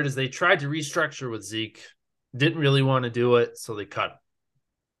reports I heard, is they tried to restructure with Zeke, didn't really want to do it, so they cut him.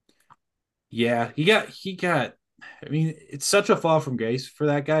 Yeah, he got. I mean, it's such a fall from grace for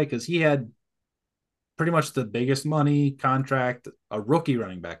that guy because he had pretty much the biggest money contract a rookie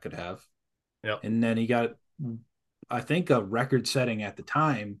running back could have, Yep. and then he got, I think, a record-setting at the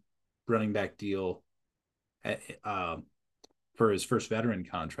time running back deal at, for his first veteran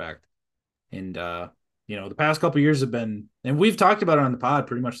contract. And the past couple years have been, and we've talked about it on the pod.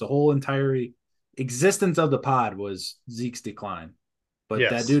 Pretty much the whole entire existence of the pod was Zeke's decline, but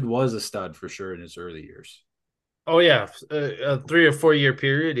that Yes. dude was a stud for sure in his early years. Oh yeah, a 3 or 4 year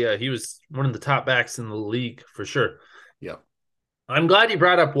period. Yeah, he was one of the top backs in the league for sure. Yeah, I'm glad you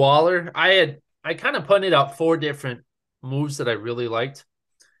brought up Waller. I kind of punted out 4 different moves that I really liked.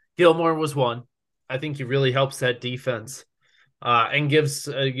 Gilmore was one. I think he really helps that defense and gives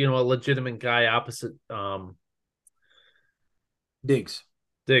a legitimate guy opposite Diggs.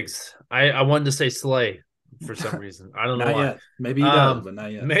 Diggs. I wanted to say Slay for some reason. I don't know Not why. yet. Maybe he does, Um, but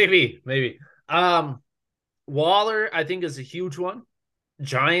not yet. maybe. Um, Waller, I think, is a huge one.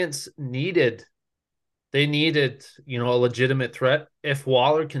 Giants needed they needed, a legitimate threat. If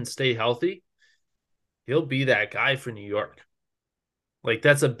Waller can stay healthy, he'll be that guy for New York. Like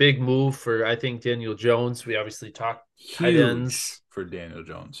that's a big move for I think Daniel Jones. We obviously talked tight Huge ends for Daniel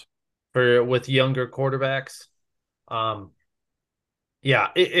Jones. for with younger quarterbacks. Um, yeah,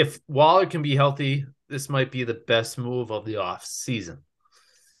 if Waller can be healthy, this might be the best move of the off season.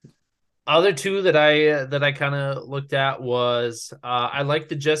 Other two that I kind of looked at was I like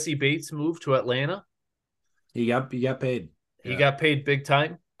the Jesse Bates move to Atlanta. He got paid. He Yeah, got paid big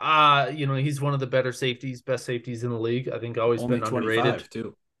time. He's one of the better safeties, best safeties in the league. I think always only been underrated. 25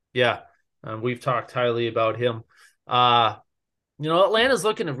 too. Yeah, we've talked highly about him. Uh, Atlanta's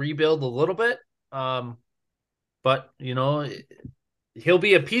looking to rebuild a little bit, but he'll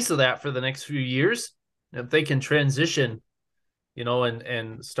be a piece of that for the next few years if they can transition,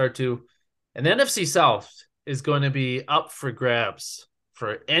 and start to. And the NFC South is going to be up for grabs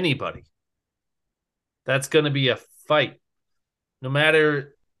for anybody. That's going to be a fight. No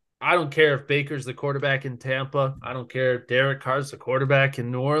matter, I don't care if Baker's the quarterback in Tampa. I don't care if Derek Carr's the quarterback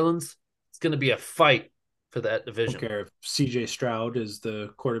in New Orleans. It's going to be a fight for that Don't division. care if CJ Stroud is the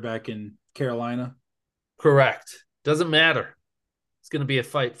quarterback in Carolina. Correct. Doesn't matter. It's going to be a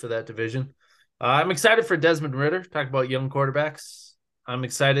fight for that division. I'm excited for Desmond Ritter. Talk about young quarterbacks. I'm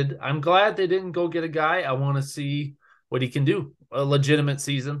excited. I'm glad they didn't go get a guy. I want to see what he can do. A legitimate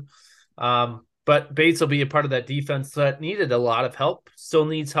season. But Bates will be a part of that defense that needed a lot of help. Still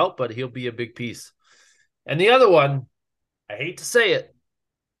needs help, but he'll be a big piece. And the other one, I hate to say it.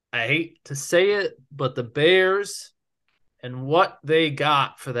 I hate to say it, but the Bears and what they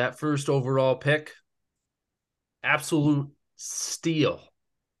got for that first overall pick, absolute steal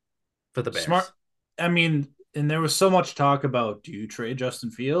for the Smart. Bears. I mean, and there was so much talk about, do you trade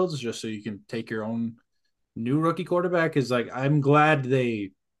Justin Fields just so you can take your own new rookie quarterback? Is like, I'm glad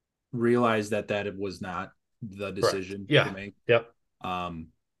they realized that it was not the Correct. decision to Yeah. make. Yep. Um,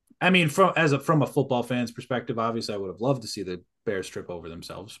 I mean, from a football fan's perspective, obviously, I would have loved to see the Bears trip over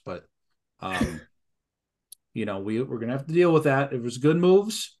themselves, but um, we're gonna have to deal with that. It was good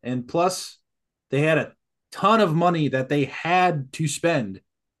moves, and plus, they had a ton of money that they had to spend.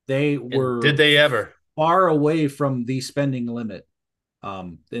 They And did were they ever? far away from the spending limit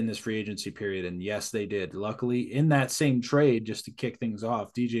in this free agency period, and yes, they did. Luckily, in that same trade, just to kick things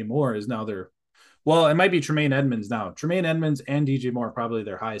off, DJ Moore is now their, well, it might be Tremaine Edmonds now. Tremaine Edmonds and DJ Moore are probably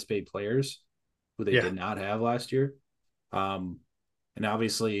their highest paid players, who they Yeah. did not have last year. Um, and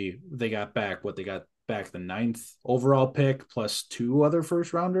obviously they got back the ninth overall pick plus 2 other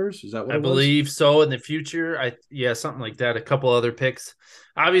first rounders. Is that what I it was? believe so in the future. Something like that. A couple other picks.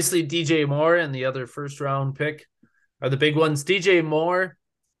 Obviously, DJ Moore and the other first round pick are the big ones. DJ Moore,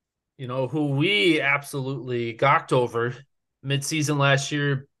 who we absolutely gawked over midseason last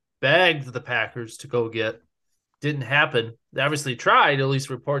year, begged the Packers to go get. Didn't happen. They obviously tried, at least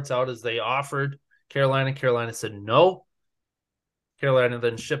reports out as they offered Carolina. Carolina said no. Carolina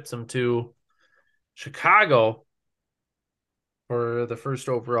then ships him to Chicago for the first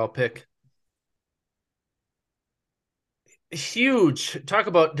overall pick. Huge. Talk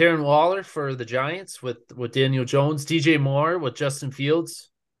about Darren Waller for the Giants with Daniel Jones, DJ Moore with Justin Fields.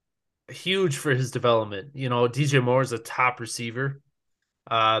 huge for his development. DJ Moore is a top receiver.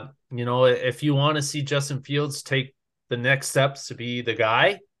 If you want to see Justin Fields take the next steps to be the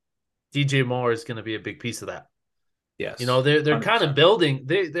guy, DJ Moore is going to be a big piece of that. Yes, They're kind of 100%. building.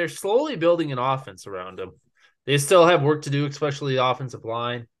 They're slowly building an offense around him. They still have work to do, especially the offensive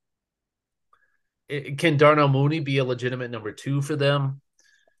line. Can Darnell Mooney be a legitimate number 2 for them?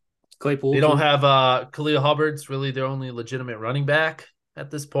 They Claypool don't too. have Khalil Hubbard's really their only legitimate running back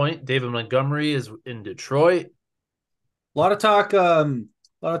at this point. David Montgomery is in Detroit. A lot of talk. A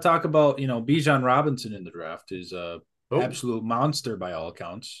lot of talk about Bijan Robinson in the draft is a Oh, absolute monster by all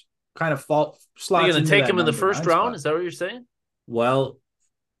accounts. Kind of they're slots going to into take that him in the number first 9 round. spot. Is that what you're saying? Well,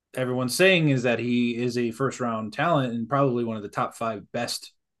 everyone's saying is that he is a first round talent and probably one of the top 5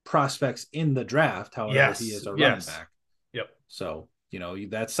 best prospects in the draft. However, he Yes. is a running Yes. back. Yep. So,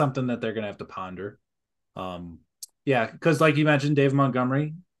 that's something that they're going to have to ponder. Yeah, because like you mentioned, Dave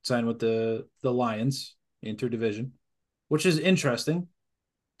Montgomery signed with the Lions interdivision, which is interesting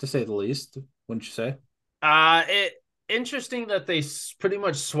to say the least, wouldn't you say? It interesting that they pretty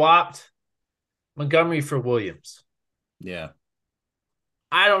much swapped Montgomery for Williams. Yeah.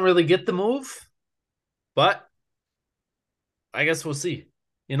 I don't really get the move, but I guess we'll see.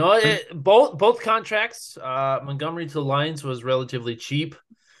 Both contracts. Montgomery to the Lions was relatively cheap.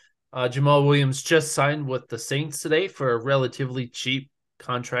 Jamal Williams just signed with the Saints today for a relatively cheap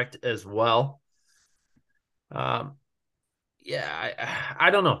contract as well. Um, yeah,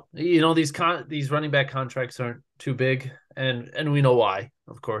 I don't know. These running back contracts aren't too big, and we know why,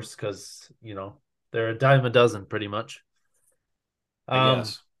 of course, because they're a dime a dozen pretty much. I Um,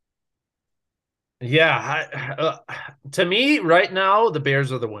 guess. yeah, to me right now the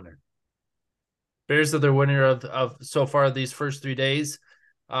Bears are the winner. Bears are the winner of so far these first 3 days.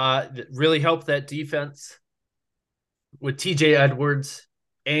 Really helped that defense with TJ Edwards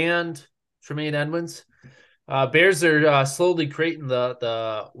and Tremaine Edmonds. Bears are slowly creating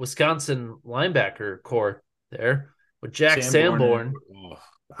the Wisconsin linebacker core there with Jack Sanborn. Sanborn, Oh,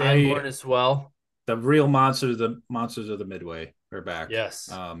 Sanborn as well. the real monsters of the Midway are back.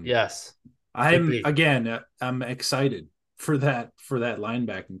 Yes, Um, yes, could be. I'm excited for that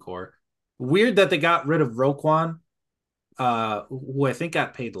linebacking core. Weird that they got rid of Roquan, who I think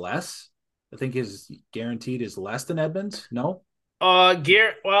got paid less. I think his guaranteed is less than Edmonds. No,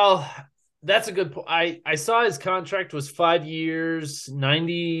 Garrett. Well, that's a good point. I saw his contract was 5 years,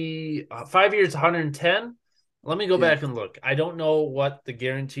 90, 5 years, 110. Let me go yeah, back and look. I don't know what the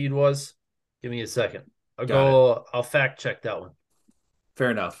guaranteed was. Give me a second. got it. I'll fact check that one.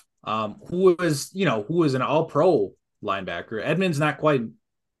 Fair enough. Who was an All Pro linebacker? Edmonds not quite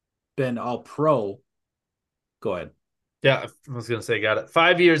been All Pro. Go ahead. Yeah, I was gonna say got it.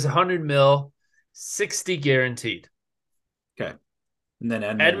 5 years, 100 mil, 60 guaranteed. Okay, and then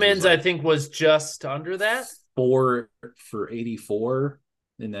Edmonds was Edmonds, I like think, was just under that. 4 for 84,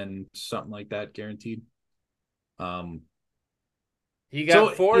 and then something like that guaranteed. Um, He got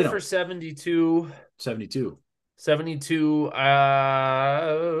so four for 72, 72, 72,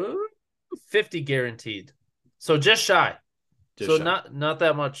 50 guaranteed. So just shy. just So shy. not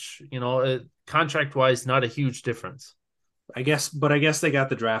that much, contract wise, not a huge difference. I guess they got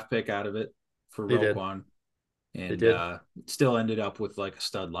the draft pick out of it for They did. Roquan, They and did. still ended up with like a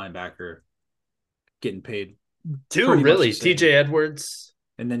stud linebacker getting paid Two, pretty much the really. same. TJ Edwards,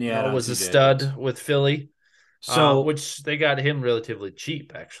 And then you add on was a TJ Edwards. stud with Philly, So which they got him relatively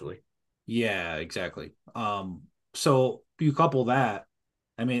cheap, actually. yeah, exactly. So you couple that.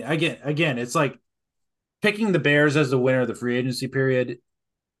 I mean, again, it's like picking the Bears as the winner of the free agency period.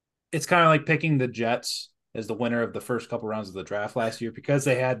 It's kind of like picking the Jets as the winner of the first couple rounds of the draft last year because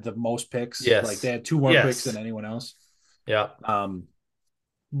they had the most picks. Like they Yes. had 2 more picks than Yes. anyone else. Yeah.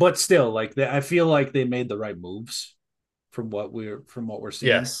 But still, I feel like they made the right moves from what we're seeing.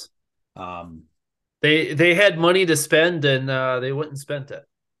 Yes. Um, They had money to spend and they wouldn't spend it.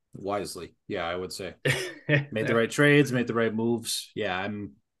 wisely, yeah, I would say made the right trades, made the right moves. Yeah,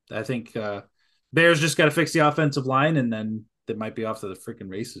 I think Bears just got to fix the offensive line, and then they might be off to the freaking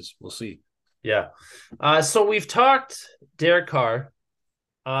races. We'll see. Yeah. So we've talked Derek Carr.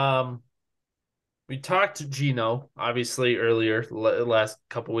 We talked Gino, obviously, earlier, last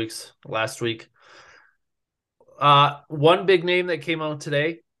couple weeks, last week. One big name that came out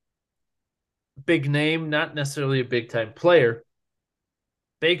today, big name, not necessarily a big time player.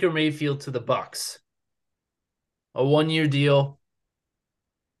 Baker Mayfield to the Bucks. A 1-year deal.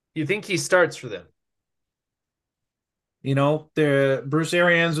 You think he starts for them? Bruce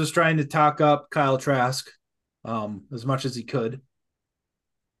Arians was trying to talk up Kyle Trask as much as he could,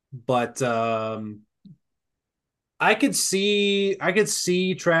 but I could see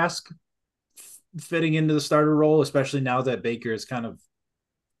Trask fitting into the starter role, especially now that Baker has kind of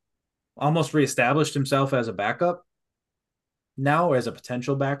almost reestablished himself as a backup now, as a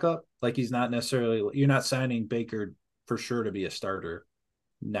potential backup. Like he's not necessarily, you're not signing Baker for sure to be a starter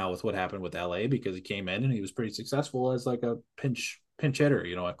now with what happened with LA, because he came in and he was pretty successful as like a pinch hitter,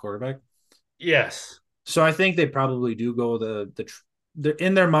 at quarterback. Yes. So I think they probably do go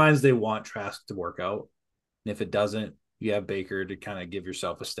in their minds they want Trask to work out. And if it doesn't, you have Baker to kind of give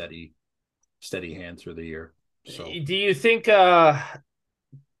yourself a steady hand through the year. So Do you think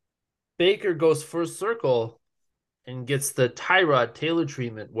Baker goes first circle and gets the Tyrod Taylor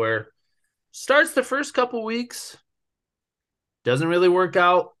treatment where starts the first couple weeks, doesn't really work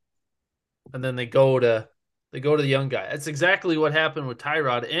out, and then they go to the young guy. That's exactly what happened with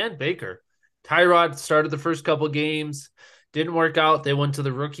Tyrod and Baker. Tyrod started the first couple games, didn't work out. They went to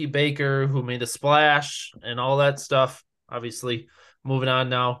the rookie Baker, who made a splash and all that stuff. Obviously, moving on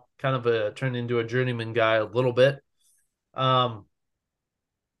now, kind of turned into a journeyman guy a little bit. Um,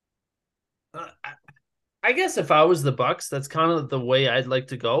 I guess if I was the Bucks, that's kind of the way I'd like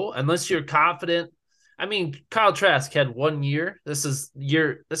to go. Unless you're confident. I mean, Kyle Trask had 1 year. This is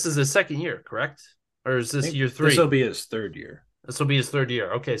his second year, correct? Or is I this think year this will three? be his third year. This will be his third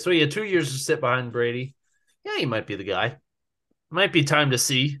year. Okay, so he had 2 years to sit behind Brady. Yeah, he might be the guy. Might be time to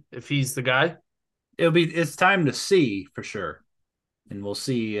see if he's the guy. It's time to see for sure. And we'll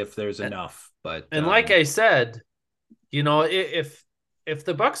see if there's enough. But And like I said, if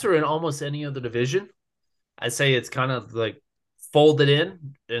the Bucks are in almost any other division, I say it's kind of like fold it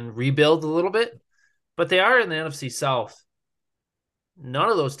in and rebuild a little bit. But they are in the NFC South. None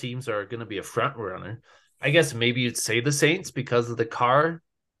of those teams are going to be a front runner. I guess maybe you'd say the Saints because of the car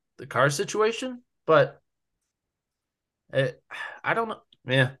situation, but I don't know.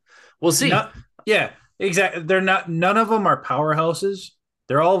 Yeah, we'll see. not yeah, exactly. They're not none of them are powerhouses.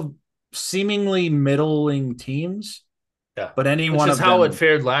 They're all seemingly middling teams, Yeah, but any which one is of how it them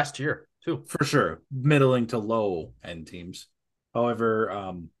fared last year too. for sure, middling to low end teams.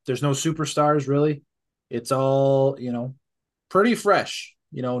 However, there's no superstars really. It's all, pretty fresh.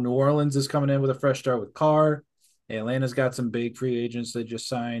 New Orleans is coming in with a fresh start with Carr. Atlanta's got some big free agents they just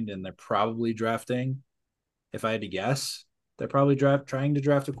signed, and they're probably drafting. If I had to guess, they're probably trying to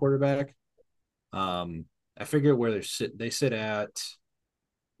draft a quarterback. I figure where they sit at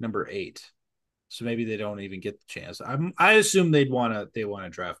number 8, so maybe they don't even get the chance. I assume they want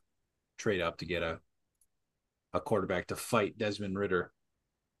to trade up to get a quarterback to fight Desmond Ritter,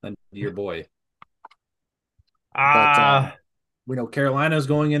 and your boy. But Ah, we know Carolina's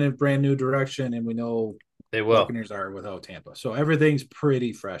going in a brand new direction, and we know they will. Buccaneers are without Tampa. So everything's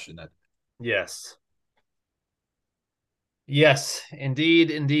pretty fresh in that. Yes. Yes, indeed,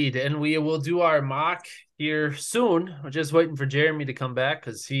 indeed. And we will do our mock here soon. We're just waiting for Jeremy to come back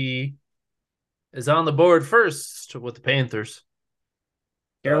because he is on the board first with the Panthers.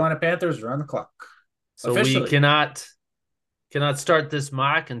 Carolina Panthers are on the clock So we officially. cannot start this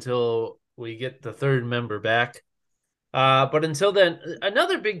mock until we get the third member back. But until then,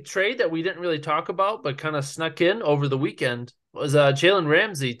 another big trade that we didn't really talk about, but kind of snuck in over the weekend was Jalen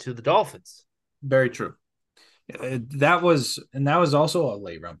Ramsey to the Dolphins. Very true. That was also a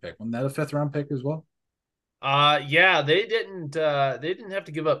late round pick. Wasn't that a fifth round pick as well? Yeah, they didn't have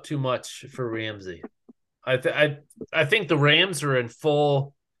to give up too much for Ramsey. I think the Rams are in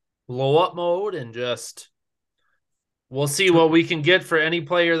full blow up mode and just we'll see what we can get for any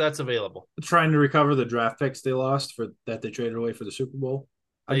player that's available. Trying to recover the draft picks they lost for that they traded away for the Super Bowl.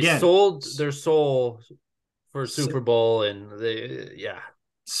 They Again, sold their soul for Super Bowl and they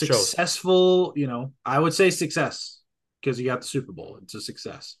shows. successful, I would say success because you got the Super Bowl. It's a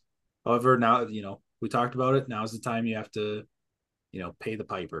success. However, now, we talked about it. Now's the time you have to, pay the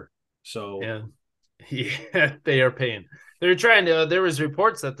piper. So Yeah. Yeah, they are paying. They're trying to there was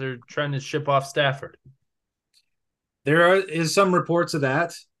reports that they're trying to ship off Stafford. is some reports of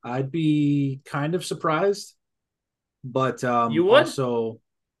that. I'd be kind of surprised, but You would?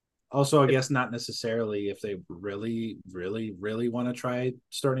 also I guess not necessarily if they really, really, really want to try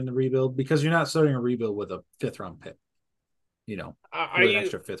starting the rebuild, because you're not starting a rebuild with a fifth round pick, Are with an you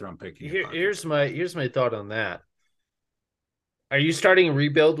extra fifth round pick in your here pocket. here's my thought on that. Are you starting a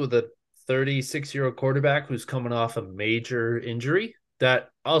rebuild with a 36-year-old quarterback who's coming off a major injury that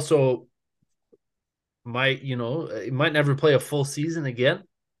also might never play a full season again?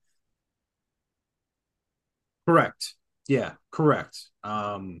 Correct. Yeah, correct.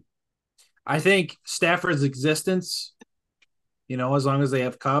 I think Stafford's existence, as long as they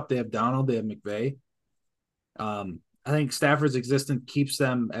have Cobb, they have Donald, they have McVay. I think Stafford's existence keeps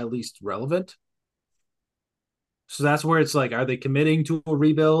them at least relevant. So that's where it's like, are they committing to a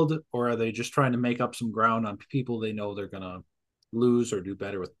rebuild, or are they just trying to make up some ground on people they know they're gonna lose or do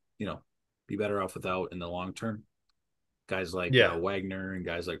better with, be better off without in the long term? Guys like Yeah. Wagner and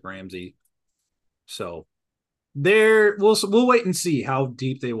guys like Ramsey. So there, we'll wait and see how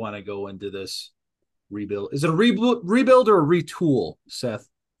deep they want to go into this rebuild. Is it a rebuild or a retool, Seth?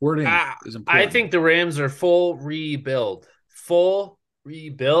 Wording is I important. think the Rams are full rebuild. Full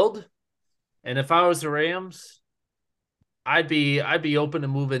rebuild. And if I was the Rams, I'd be open to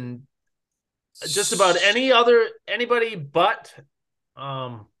moving just about anybody but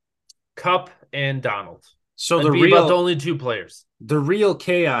Cup and Donald. So That'd be about the only two players. the real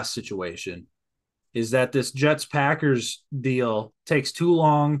chaos situation is that this Jets Packers deal takes too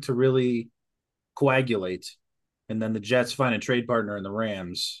long to really coagulate, and then the Jets find a trade partner in the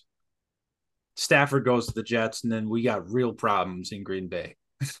Rams. Stafford goes to the Jets, and then we got real problems in Green Bay.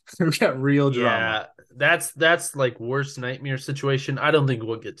 We got real drama. Yeah, that's like worst nightmare situation. I don't think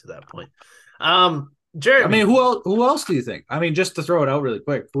we'll get to that point. I Jeremy, mean, who else do you think? I mean, just to throw it out really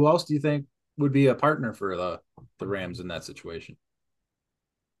quick, who else do you think would be a partner for the Rams in that situation?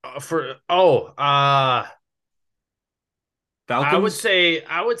 for Falcons, I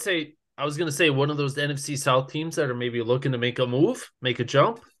would say I was gonna say one of those NFC South teams that are maybe looking to make a move, make a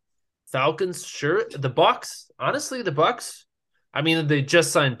jump. Falcons, sure. The Bucks, honestly, the Bucks. I mean, they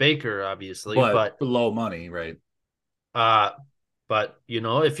just signed Baker, obviously, but but low money, right? uh,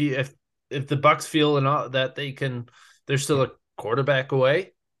 if the Bucks feel that they're still a quarterback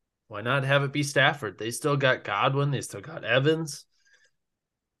away. Why not have it be Stafford? They still got Godwin. They still got Evans.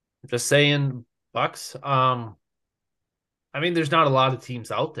 I'm just saying, Bucks. I mean, there's not a lot of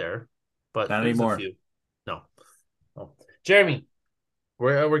teams out there, but Not there's a anymore. few. No, no. Jeremy,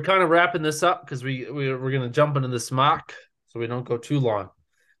 we're kind of wrapping this up because we're gonna jump into this mock so we don't go too long.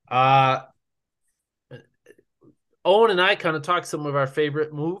 Uh, Owen and I kind of talked some of our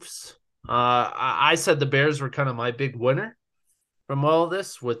favorite moves. I said the Bears were kind of my big winner from all of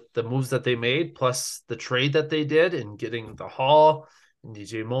this with the moves that they made, plus the trade that they did and getting the Hall and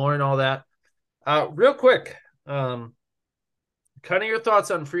DJ Moore and all that. Real quick, kind of your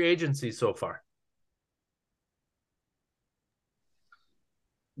thoughts on free agency so far.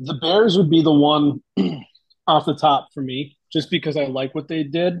 The Bears would be the one off the top for me, just because I like what they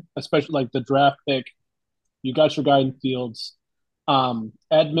did, especially like the draft pick. You got your guy in Fields.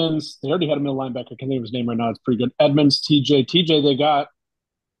 Edmonds, they already had a middle linebacker. I can't think of his name right now. It's pretty good. Edmonds, TJ, they got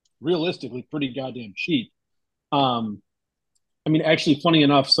realistically pretty goddamn cheap. Um, I mean, actually, funny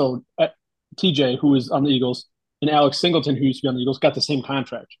enough, so TJ, who is on the Eagles, and Alex Singleton, who used to be on the Eagles, got the same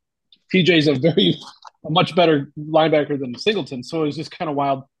contract. TJ is a much better linebacker than Singleton, so it was just kind of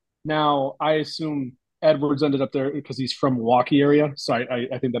wild. Now, I assume Edwards ended up there because he's from Milwaukee area, so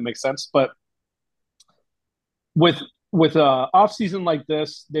I think that makes sense. But with off season like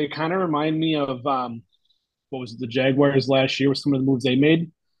this, they kind of remind me of what was it, the Jaguars last year with some of the moves they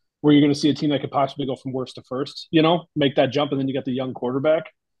made, where you're going to see a team that could possibly go from worst to first, make that jump, and then you got the young quarterback.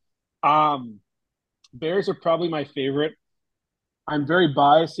 Um, Bears are probably my favorite. I'm very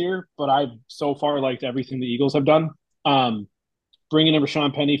biased here, but I've so far liked everything the Eagles have done. Um, Bringing in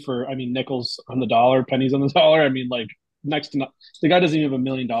Rashawn Penny for, I mean, nickels on the dollar, pennies on the dollar. I mean, like next to not, the guy doesn't even have $1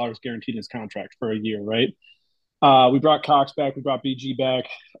 million guaranteed in his contract for a year, right? We brought Cox back. We brought BG back.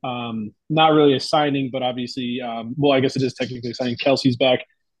 Not really a signing, but obviously, well, I guess it is technically a signing. Kelsey's back.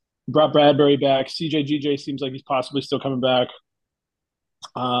 We brought Bradbury back. CJ seems like he's possibly still coming back.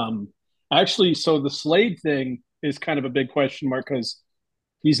 Um, Actually, so the Slade thing is kind of a big question mark because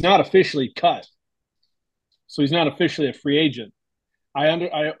he's not officially cut, so he's not officially a free agent.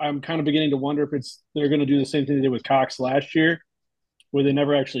 I'm kind of beginning to wonder if they're going to do the same thing they did with Cox last year, where they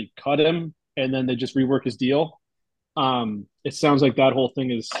never actually cut him and then they just rework his deal. It sounds like that whole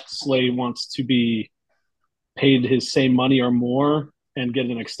thing is Slade wants to be paid his same money or more and get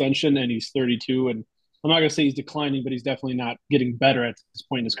an extension, and he's 32. And I'm not going to say he's declining, but he's definitely not getting better at this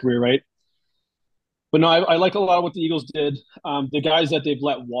point in his career, right? But no, I like a lot of what the Eagles did. The guys that they've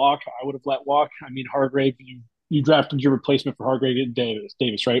let walk, I would have let walk. I mean, Hargrave, you drafted your replacement for Hargrave Davis,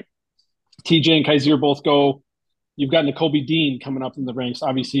 right? TJ and Kaiser both go. You've got N'Kobe Dean coming up in the ranks.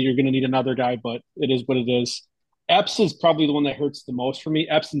 Obviously, you're going to need another guy, but it is what it is. Epps is probably the one that hurts the most for me.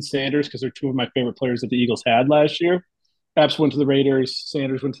 Epps and Sanders, because they're two of my favorite players that the Eagles had last year. Epps went to the Raiders.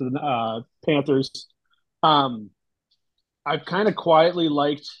 Sanders went to the Panthers. Um, I've kind of quietly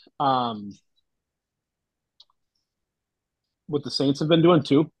liked what the Saints have been doing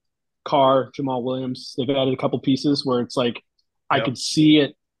too. Carr, Jamal Williams, they've added a couple pieces where it's like I Yep. could see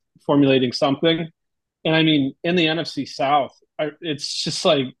it formulating something. And I mean, in the NFC South, it's just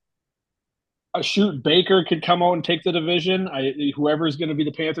like shoot, Baker could come out and take the division. Whoever is going to be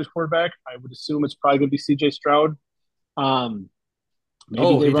the Panthers quarterback, I would assume it's probably going to be C.J. Stroud. Um, maybe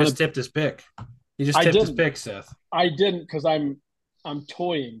Oh, they he run just it. tipped his pick. He just I tipped his didn't. pick, Seth. I didn't because I'm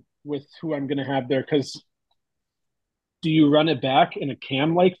toying with who I'm going to have there. Because do you run it back in a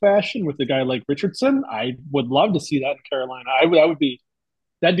Cam like fashion with a guy like Richardson? I would love to see that in Carolina. I would be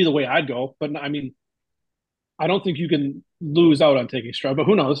that'd be the way I'd go. But I mean, I don't think you can lose out on taking Stroud, but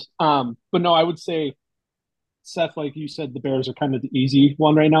who knows? But no, I would say Seth, like you said, the Bears are kind of the easy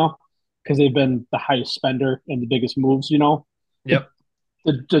one right now because they've been the highest spender and the biggest moves. The, Yep.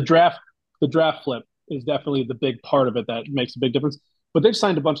 the draft flip is definitely the big part of it that makes a big difference. But they've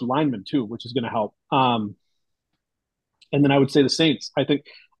signed a bunch of linemen too, which is going to help. And then I would say the Saints. I think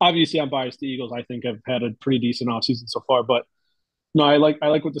obviously I'm biased. The Eagles, I think, have had a pretty decent offseason so far. But no, I like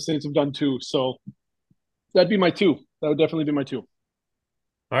what the Saints have done too. So that'd be my two. That would definitely be my two.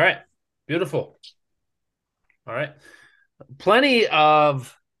 All right. Beautiful. All right. Plenty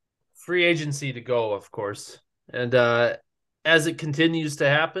of free agency to go, of course. And as it continues to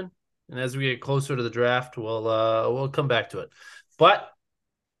happen, and as we get closer to the draft, we'll come back to it. But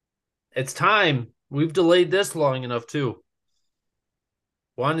it's time. We've delayed this long enough too.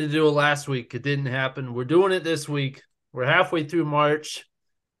 Wanted to do it last week. It didn't happen. We're doing it this week. We're halfway through March.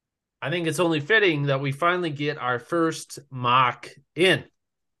 I think it's only fitting that we finally get our first mock in.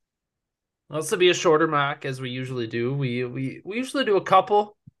 Well, this will be a shorter mock as we usually do. We usually do a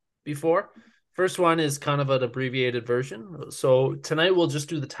couple before. First one is kind of an abbreviated version. So tonight we'll just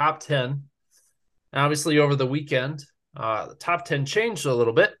do the top 10. Obviously, over the weekend, the top 10 changed a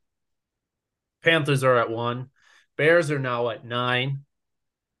little bit. Panthers are at 1. Bears are now at 9.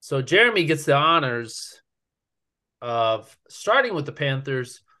 So Jeremy gets the honors of starting with the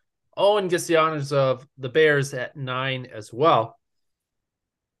Panthers. Owen gets the honors of the Bears at 9 as well.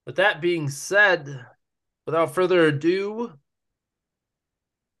 With that being said, without further ado,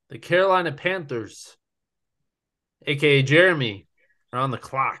 the Carolina Panthers, aka Jeremy, are on the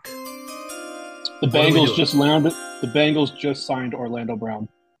clock. The What are we Bengals doing? just landed. The Bengals just signed Orlando Brown,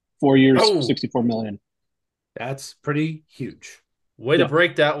 4 years, Oh, $64 million. That's pretty huge. way to Yeah,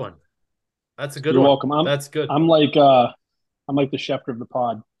 break that one. That's a good you're one. welcome. I'm That's good. I'm like I'm like the Schefter of the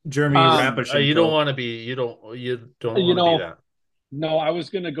pod. Jeremy Um, You don't Rapachenko. want to be. You don't you want to be know, that. no, I was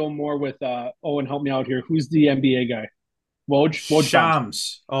gonna go more with Owen. Help me out here. Who's the NBA guy? Woj bounce.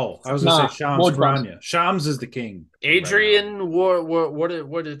 Shams. Oh, I was going to say Nah, Shams Woj bounce. Grania. Shams is the king right now. Adrian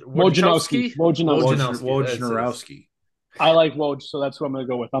Wojnarowski. Wojciechowski? Woj, Wojnarowski. Wojnarowski. That's it. Wojnarowski. I like Woj, so that's who I'm gonna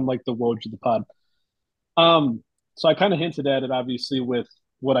go with. I'm like the Woj of the pod. So I kind of hinted at it, obviously, with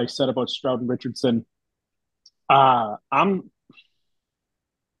what I said about Stroud and Richardson. I'm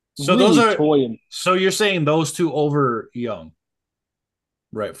So those really are toying. so you're saying those two over Young.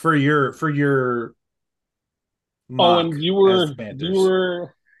 Right. For your Oh, mock and you as were the you Panthers.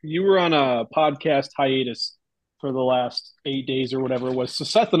 were you were on a podcast hiatus for the last 8 days or whatever it was. So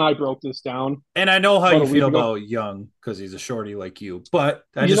Seth and I broke this down And I know how about you a week feel ago. about Young because he's a shorty like you, but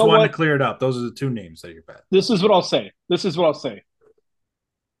I You just know wanted to what? clear it up. Those are the two names that you're bet. This is what I'll say. This is what I'll say.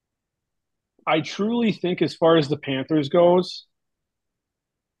 I truly think, as far as the Panthers goes,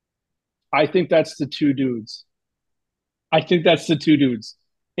 I think that's the two dudes. I think that's the two dudes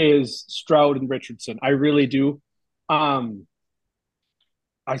is Stroud and Richardson. I really do. Um,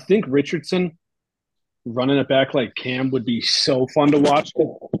 I think Richardson running it back like Cam would be so fun to watch.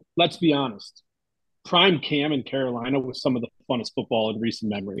 Let's be honest. Prime Cam in Carolina was some of the funnest football in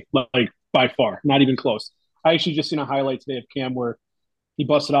recent memory, like by far, not even close. I actually just seen a highlight today of Cam where he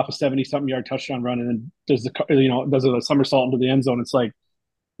busted off a 70-something yard touchdown run and then does a somersault into the end zone. It's like,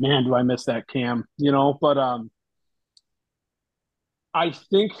 man, do I miss that Cam? But I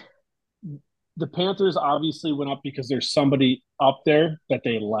think the Panthers obviously went up because there's somebody up there that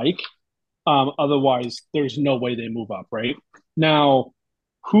they like. Otherwise, there's no way they move up, right? Now,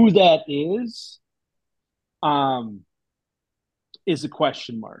 who that um, is a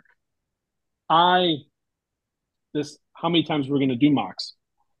question mark. I this how many times we're going to do mocks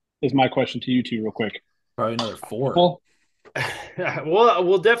is my question to you two, real quick. Probably another 4. Well,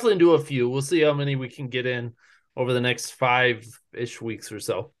 We'll definitely do a few. We'll see how many we can get in over the next 5-ish weeks or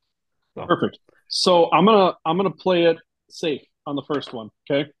so. perfect. So I'm gonna play it safe on the first one.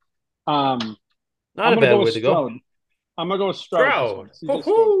 Okay. Not I'm a gonna bad go way with to go. Stroud. I'm gonna go with Stroud this one. Stroud. CJ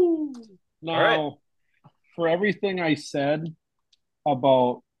Stroud. Woo-hoo! All right. Now, for everything I said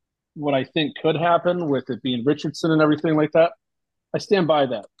about what I think could happen with it being Richardson and everything like that, I stand by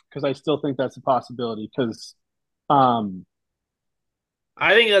that because I still think that's a possibility. Because, um,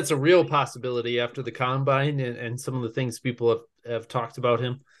 I think that's a real possibility after the combine and some of the things people have talked about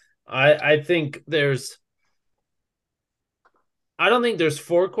him. I think I don't think there's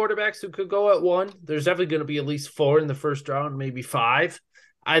four quarterbacks who could go at one. There's definitely going to be at least four in the first round, maybe five.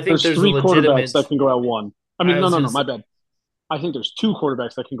 I think There's there's a three quarterbacks legitimate. that can go at one. I mean, I no, was no, gonna. no, my bad. I think there's two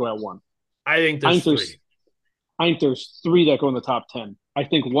quarterbacks that can go at one. I think I there's think three. there's I think there's three that go in the top 10. I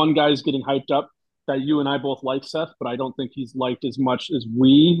think one guy's getting hyped up that you and I both like, Seth, but I don't think he's liked as much as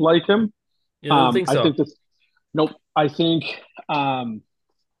we like him. You don't think I think so? this. Nope. I think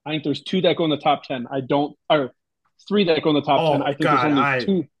there's two that go in the top 10. I don't, or three that go in the top 10. Oh I think there's God, only I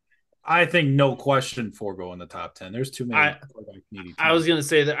two. I think no question four go in the top 10. There's too many I quarterback needy I was teams. gonna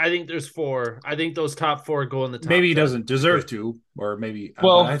say that I think there's four. I think those top four go in the Maybe top he 10. doesn't deserve to, or maybe, but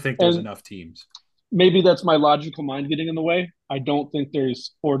I Well, think there's and enough teams. maybe that's my logical mind getting in the way. I don't think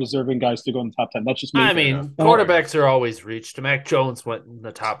there's four deserving guys to go in the top 10. That's just I me. Fair enough. mean, And Fair enough. quarterbacks are always reached. Mac Jones went in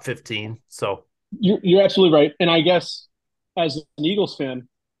the top 15. So you're absolutely right. And I guess as an Eagles fan,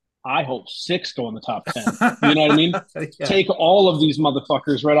 I hope six go in the top 10. You know what I mean? Yeah. Take all of these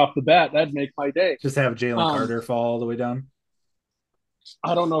motherfuckers right off the bat. That'd make my day. Just have Jalen Um, Carter fall all the way down.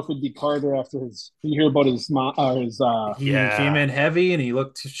 I don't know if it'd be Carter after his. You hear about his his. He came yeah, in heavy and he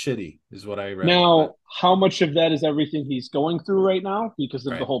looked shitty, is what I read. But Now, how much of that is everything he's going through right now because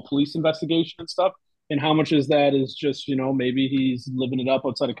of the right. whole police investigation and stuff, and how much is that is just maybe he's living it up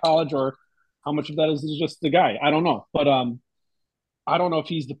outside of college, or how much of that is just the guy? I don't know, but I don't know if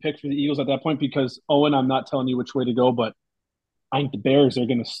he's the pick for the Eagles at that point because Owen, I'm not telling you which way to go, but I think the Bears are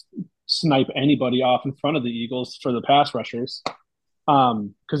going to snipe anybody off in front of the Eagles for the pass rushers.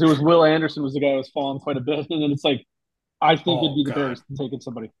 Because it was Will Anderson was the guy who was falling quite a bit, and then it's like I think it'd Oh be the God. Bears taking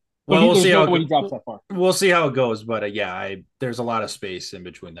somebody, but Well, we'll see there's how no way he drops that far. we'll see how it goes. But yeah, there's a lot of space in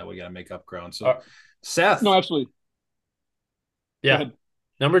between that we got to make up ground. So, No, Seth, absolutely. Go yeah. ahead.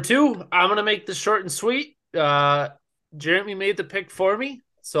 Number two, I'm gonna make this short and sweet. Jeremy made the pick for me,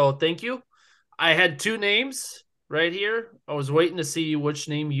 so thank you. I had two names right here. I was waiting to see which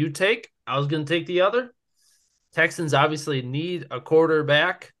name you take. I was gonna take the other. Texans obviously need a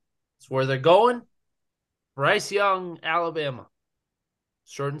quarterback. It's where they're going. Bryce Young, Alabama.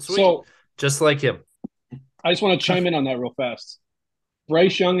 Short and sweet, So just like him. I just want to chime in on that real fast.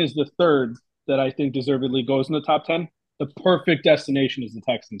 Bryce Young is the third that I think deservedly goes in the top 10. The perfect destination is the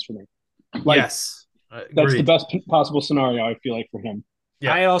Texans for me. Like, Yes, that's the agreed. best possible scenario, I feel like, for him.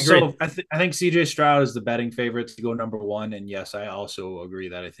 Yeah, I agreed. also I think CJ Stroud is the betting favorite to go number one, and yes, I also agree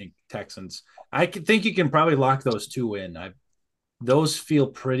that I think Texans. Think you can probably lock those two in. Those feel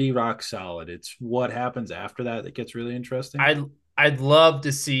pretty rock solid. It's what happens after that that gets really interesting. I'd love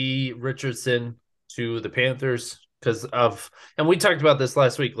to see Richardson to the Panthers because of, and we talked about this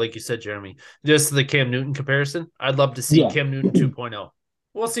last week, like you said, Jeremy, just the Cam Newton comparison. I'd love to see Yeah. Cam Newton 2.0.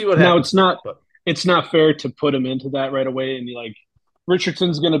 We'll see what Now happens, but it's not fair to put him into that right away and be like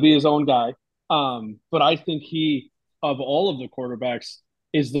Richardson's going to be his own guy. But I think he of all of the quarterbacks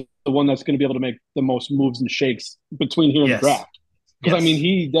is the one that's going to be able to make the most moves and shakes between here and the yes, draft. Because I mean, yes,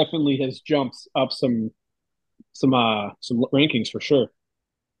 he definitely has jumped up some rankings for sure.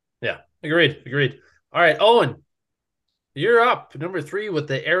 yeah, agreed. All right, Owen, you're up number three with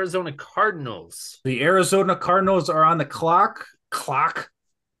the Arizona Cardinals. The Arizona Cardinals are on the clock.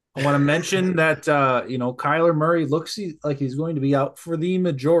 I want to mention that Kyler Murray looks like he's going to be out for the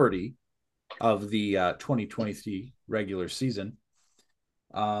majority of the 2023 regular season.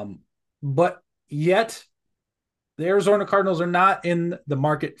 But yet the Arizona Cardinals are not in the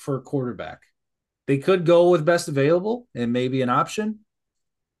market for a quarterback. They could go with best available and maybe an option.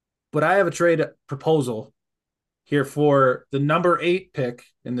 But I have a trade proposal here for the number 8 pick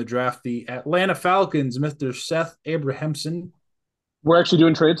in the draft, the Atlanta Falcons, Mr. Seth Abrahamson. We're actually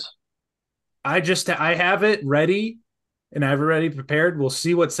doing trades. I have it ready and I've already prepared. We'll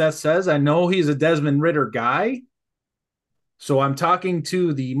see what Seth says. I know he's a Desmond Ritter guy. So I'm talking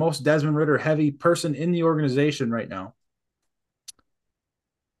to the most Desmond Ritter heavy person in the organization right now.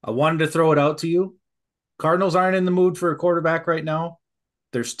 I wanted to throw it out to you. Cardinals aren't in the mood for a quarterback right now.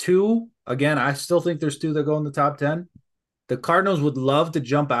 There's two. Again, I still think there's two that go in the top 10. The Cardinals would love to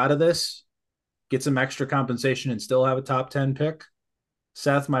jump out of this, get some extra compensation, and still have a top 10 pick.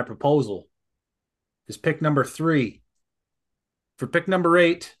 Seth, my proposal is pick number 3. For pick number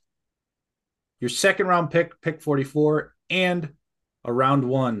 8, your second round pick 44, and a round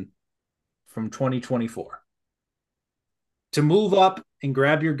 1 from 2024. To move up and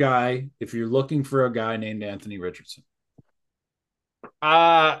grab your guy if you're looking for a guy named Anthony Richardson.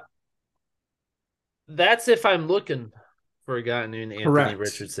 That's if I'm looking for a guy named Anthony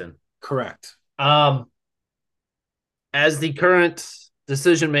Richardson. Correct. As the current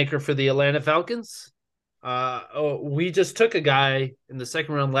decision maker for the Atlanta Falcons, We just took a guy in the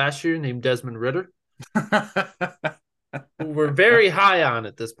second round last year named Desmond Ritter, who we're very high on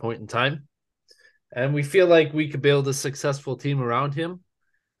at this point in time. And we feel like we could build a successful team around him.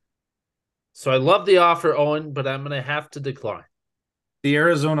 So I love the offer, Owen, but I'm going to have to decline. The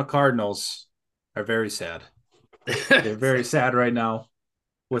Arizona Cardinals are very sad. They're very sad right now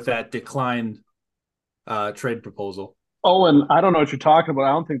with that declined trade proposal. Oh, and I don't know what you're talking about.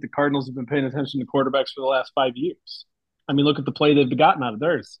 I don't think the Cardinals have been paying attention to quarterbacks for the last 5 years. I mean, look at the play they've gotten out of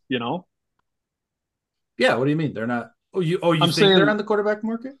theirs, you know? Yeah, what do you mean? They're not. You I'm think they're saying, on the quarterback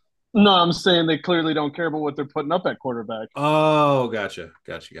market? no, I'm saying they clearly don't care about what they're putting up at quarterback. Oh, gotcha.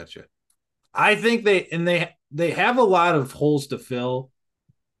 I think they have a lot of holes to fill.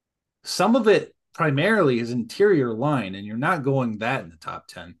 Some of it primarily is interior line, and you're not going that in the top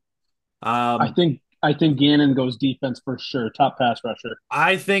 10. I Um, think I think Gannon goes defense for sure, top pass rusher.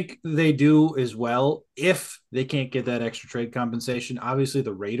 I think they do as well if they can't get that extra trade compensation. Obviously,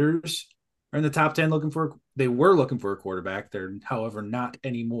 the Raiders are in the top 10 they were looking for a quarterback. They're, however, not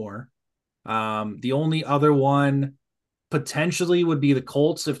anymore. The only other one potentially would be the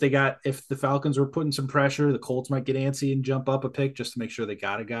Colts if the Falcons were putting some pressure, the Colts might get antsy and jump up a pick just to make sure they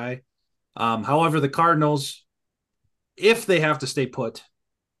got a guy. However, the Cardinals, if they have to stay put,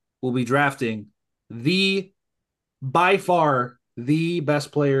 will be drafting the by far the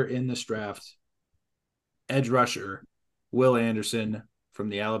best player in this draft, edge rusher, Will Anderson from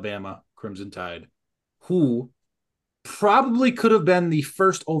the Alabama Crimson Tide, who probably could have been the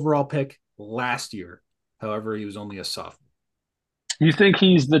first overall pick last year. However, he was only a sophomore. You think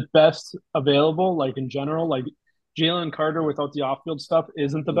he's the best available, like in general? Like Jalen Carter without the off field stuff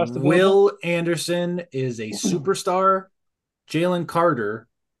isn't the best available? Will Anderson is a superstar. Jalen Carter,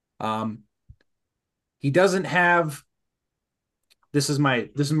 um, he doesn't have. This is my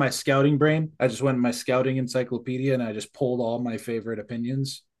scouting brain. I just went in my scouting encyclopedia and I just pulled all my favorite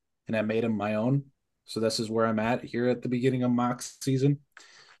opinions and I made them my own. So this is where I'm at here at the beginning of mock season.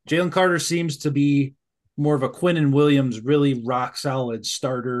 Jalen Carter seems to be more of a Quinn and Williams, really rock solid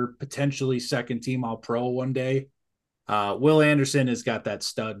starter, potentially second team All Pro one day. Will Anderson has got that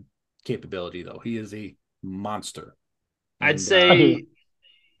stud capability though. He is a monster. I'd And I hear you. say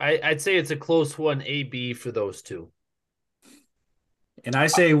I'd say it's a close one, AB for those two. I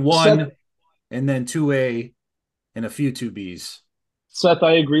say Seth, one and then 2A and a few 2Bs. Seth,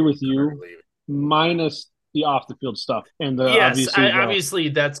 I agree with Carter you, leaving. minus the off the field stuff and the Yes, obviously the obviously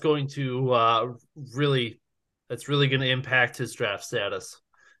that's going to really that's really going to impact his draft status.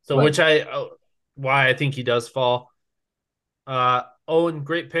 So Right. why I think he does fall. Owen,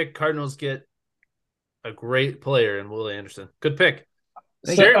 great pick. Cardinals get a great player in Will Anderson. Good pick.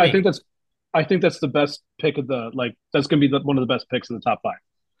 Thank you. Seth, Jeremy. I think that's the best pick of the like that's going to be one of the best picks of the top five,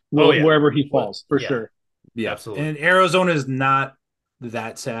 Oh yeah. wherever he Well, falls for yeah, sure. Yeah. absolutely. And Arizona is not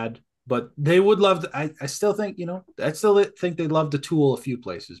that sad, but they would love to. I still think, I still think they'd love to tool a few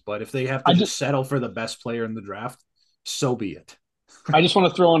places, but if they have to I just just settle for the best player in the draft, so be it. I just want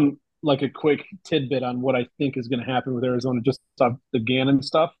to throw in like a quick tidbit on what I think is going to happen with Arizona, just off the Gannon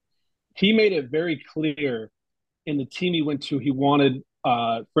stuff. He made it very clear in the team he went to, he wanted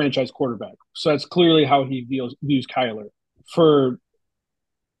franchise quarterback. So that's clearly how he views Kyler. For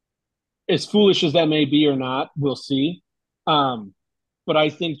as foolish as that may be or not, we'll see. Um, but I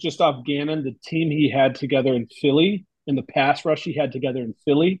think just off Gannon, the team he had together in Philly and the pass rush he had together in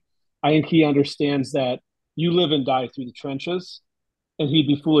Philly, I think he understands that you live and die through the trenches, and he'd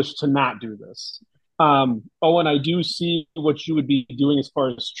be foolish to not do this. And I do see what you would be doing as far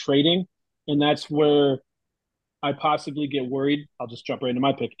as trading, and that's where I possibly get worried. I'll just jump right into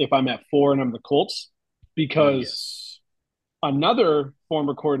my pick. If I'm at 4 and I'm the Colts, because Yes. another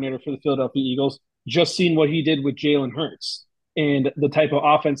former coordinator for the Philadelphia Eagles just seen what he did with Jalen Hurts and the type of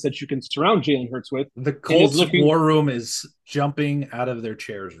offense that you can surround Jalen Hurts with, The and is Colts looking. war room is jumping out of their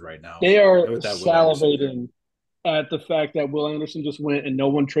chairs right now They are with that Will Anderson pick. salivating at the fact that Will Anderson just went and no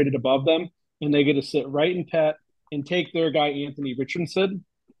one traded above them, and they get to sit right and pat and take their guy Anthony Richardson,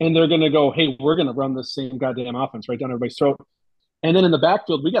 and they're going to go, hey, we're going to run the same goddamn offense right down everybody's throat. And then in the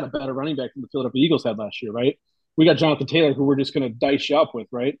backfield, we got a better running back than the Philadelphia Eagles had last year, right? We got Jonathan Taylor, who we're just going to dice you up with,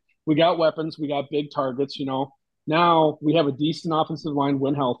 right? We got weapons, we got big targets, you know. Now we have a decent offensive line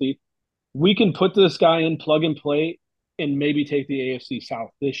when healthy. We can put this guy in, plug and play, and maybe take the AFC South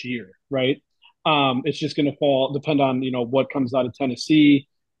this year, right? It's just going to depend on what comes out of Tennessee.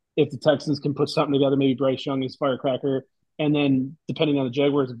 If the Texans can put something together, maybe Bryce Young is firecracker, and then depending on the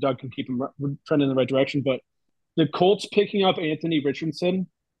Jaguars, if Doug can keep them trending in the right direction. But the Colts picking up Anthony Richardson,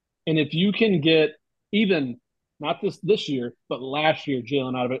 and if you can get even not this year, but last year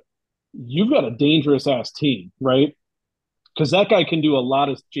Jalen out of it, you've got a dangerous ass team, right? Because that guy can do a lot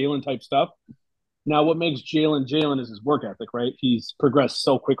of Jalen type stuff. Now, what makes Jalen Jalen is his work ethic, right? He's progressed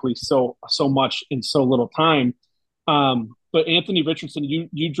so quickly, so much in so little time. But Anthony Richardson,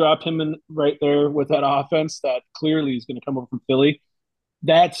 you drop him in right there with that offense that clearly is going to come over from Philly.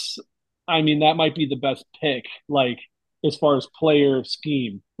 That's, I mean, that might be the best pick, like as far as player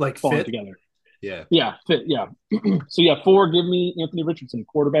scheme Like falling fit. together. Yeah. Yeah, fit. Yeah. So yeah, four. Give me Anthony Richardson,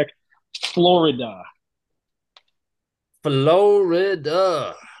 quarterback, Florida.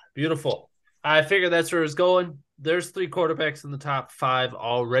 Florida. Beautiful. I figured that's where it's going. There's 3 quarterbacks in the top 5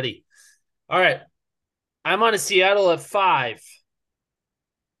 already. All right. I'm on a Seattle at 5.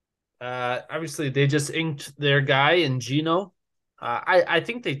 Obviously, they just inked their guy in Geno. I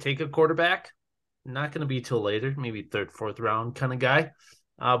think they take a quarterback. Not going to be till later, maybe third, fourth round kind of guy.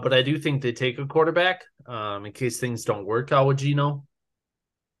 But I do think they take a quarterback in case things don't work out with Geno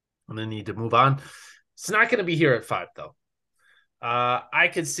and they need to move on. It's not going to be here at 5 though. I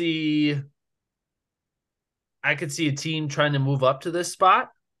could see a team trying to move up to this spot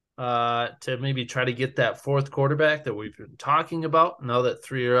to maybe try to get that 4th quarterback that we've been talking about. Now that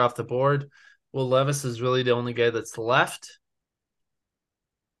 3 are off the board, Will Levis is really the only guy that's left.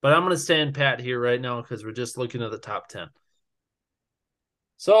 But I'm going to stand pat here right now because we're just looking at the top 10.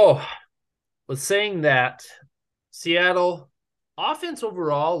 So, with saying that, Seattle offense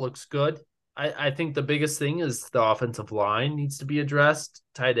overall looks good. I think the biggest thing is the offensive line needs to be addressed.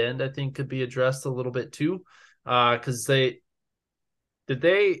 Tight end, I think, could be addressed a little bit too. Because did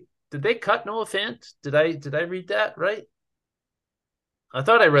they cut Noah Fant? Did I read that right? I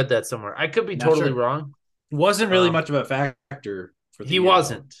thought I read that somewhere. I could be Not totally sure. wrong. Wasn't really much of a factor for the He year, though.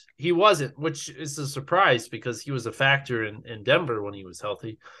 wasn't. He wasn't, which is a surprise because he was a factor in Denver when he was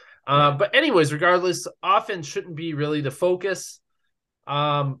healthy. Right. But anyways, regardless, offense shouldn't be really the focus,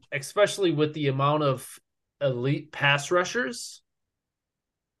 especially with the amount of elite pass rushers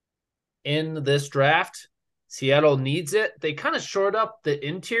in this draft. Seattle needs it. They kind of shored up the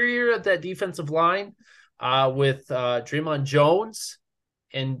interior of that defensive line with Draymond Jones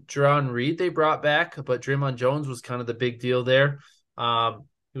and Jaron Reed they brought back, but Draymond Jones was kind of the big deal there.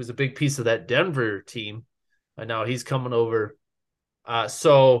 He was a big piece of that Denver team, and now he's coming over.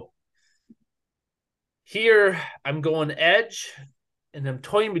 So here I'm going edge, and I'm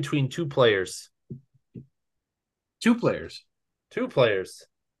toying between 2 players. 2 players. 2 players.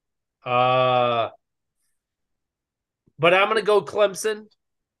 But I'm going to go Clemson,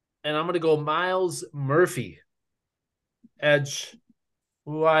 and I'm going to go Miles Murphy, edge,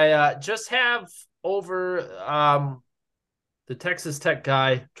 who I just have over the Texas Tech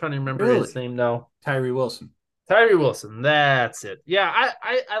guy. I'm trying to remember his Really? name now. Tyree Wilson. Tyree Wilson. That's it. Yeah,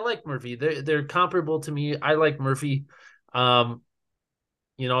 I like Murphy. They're comparable to me. I like Murphy. Um,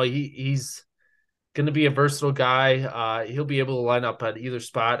 he's going to be a versatile guy. He'll be able to line up at either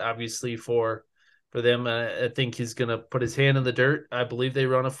spot, obviously for them. I think he's going to put his hand in the dirt. I believe they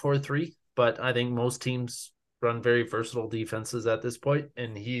run a 4-3, but I think most teams run very versatile defenses at this point,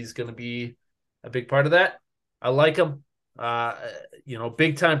 and he's going to be a big part of that. I like him.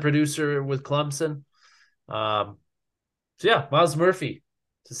 Big time producer with Clemson. So yeah, Miles Murphy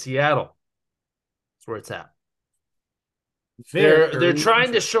to Seattle. That's where it's at. They're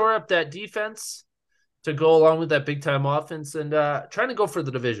trying to shore up that defense to go along with that big time offense and trying to go for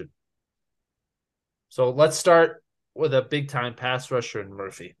the division. So let's start with a big time pass rusher in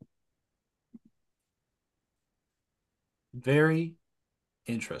Murphy. Very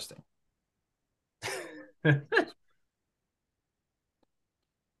interesting.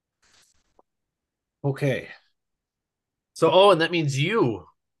 Okay. So, and that means you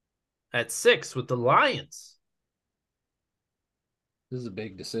at 6 with the Lions. This is a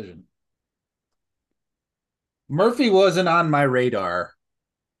big decision. Murphy wasn't on my radar.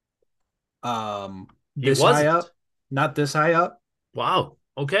 This high up, not this high up. Wow.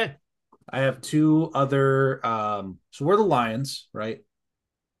 Okay. I have 2 other. So we're the Lions, right?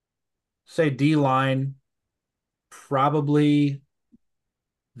 Say D line, probably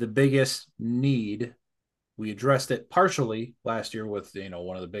the biggest need. We addressed it partially last year with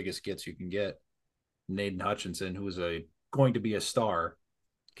one of the biggest gets you can get, Naden Hutchinson, who is going to be a star.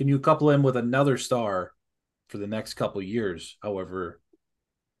 Can you couple him with another star for the next couple of years? However,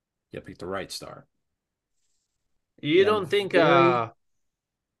 you pick the right star. You don't think the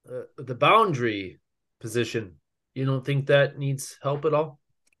boundary position, you don't think that needs help at all?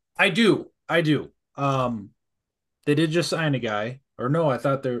 I do. They did just sign a guy, or no? I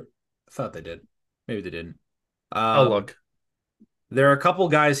thought they did. Maybe they didn't. I'll look. There are a couple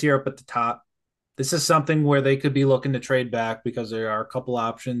guys here up at the top This is something where they could be looking to trade back because there are a couple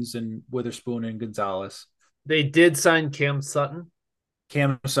options in Witherspoon and Gonzalez. They did sign Cam Sutton.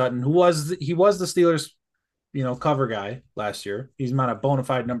 Cam Sutton, who was the Steelers, cover guy last year. He's not a bona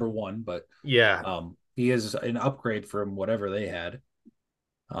fide number one, but Yeah, he is an upgrade from whatever they had.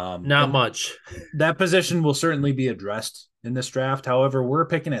 not much. That position will certainly be addressed in this draft. However, we're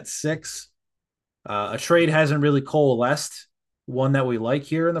picking at 6. A trade hasn't really coalesced, one that we like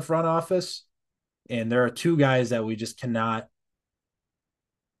here in the front office. And there are 2 guys that we cannot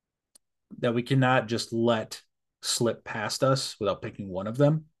just let slip past us without picking one of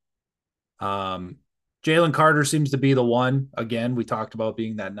them. Jalen Carter seems to be the one. Again, we talked about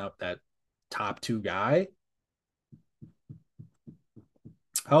being that top 2 guy.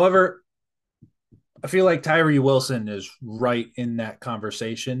 However, I feel like Tyree Wilson is right in that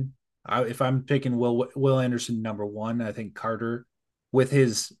conversation. If I'm picking Will Anderson number 1, I think Carter, with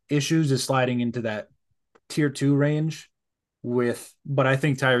his issues, is sliding into that tier 2 range. But I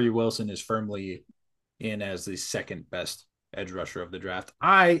think Tyree Wilson is firmly in as the second best edge rusher of the draft.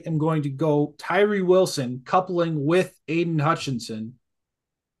 I am going to go Tyree Wilson coupling with Aiden Hutchinson.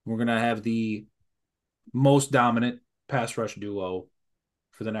 We're going to have the most dominant pass rush duo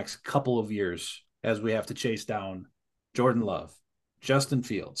for the next couple of years as we have to chase down Jordan Love, Justin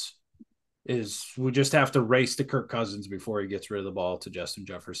Fields. We just have to race to Kirk Cousins before he gets rid of the ball to Justin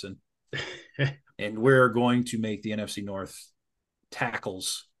Jefferson. And we're going to make the NFC North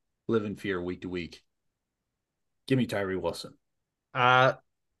tackles live in fear week to week. Give me Tyree Wilson. I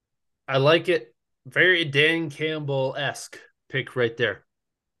like it. Very Dan Campbell-esque pick right there.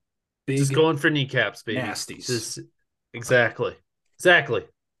 Big just going for kneecaps, baby. Nasties. Exactly.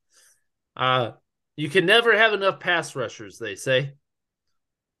 You can never have enough pass rushers, they say.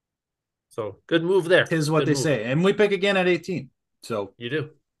 So good move there. Is what they say. And we pick again at 18. So you do.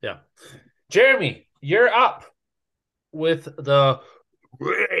 Yeah. Jeremy, you're up with the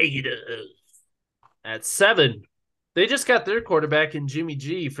Raiders at 7. They just got their quarterback in Jimmy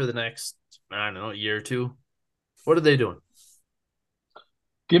G for the next, I don't know, year or 2. What are they doing?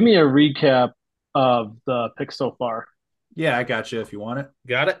 Give me a recap of the picks so far. Yeah, I got you if you want it.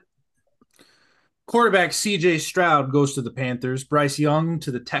 Got it. Quarterback C.J. Stroud goes to the Panthers. Bryce Young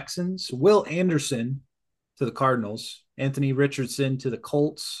to the Texans. Will Anderson to the Cardinals. Anthony Richardson to the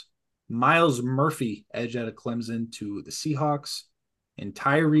Colts. Miles Murphy, edge out of Clemson, to the Seahawks. And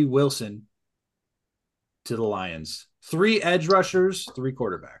Tyree Wilson to the Lions. 3 edge rushers, 3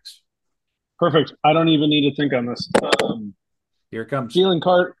 quarterbacks. Perfect. I don't even need to think on this. Here it comes.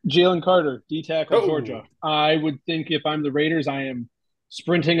 Jalen Carter, D-tackle, Georgia. I would think if I'm the Raiders, I am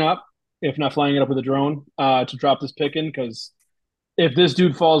sprinting up, if not flying it up with a drone, to drop this pick in, because if this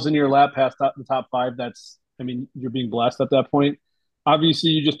dude falls in your lap past the top 5, you're being blessed at that point.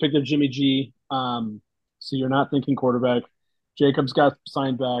 Obviously, you just picked up Jimmy G, so you're not thinking quarterback. Jacobs got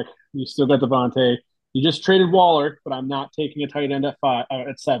signed back. You still got Devontae. You just traded Waller, but I'm not taking a tight end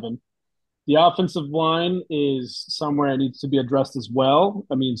at 7. The offensive line is somewhere it needs to be addressed as well.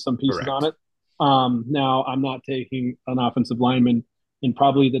 Some pieces Correct. on it. Now, I'm not taking an offensive lineman in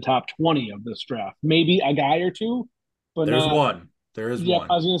probably the top 20 of this draft. Maybe a guy or 2, but there's not, one. There is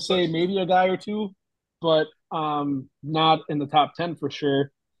one. I was going to say maybe a guy or 2, but not in the top 10 for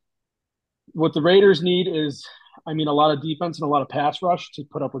sure. What the Raiders need is, a lot of defense and a lot of pass rush to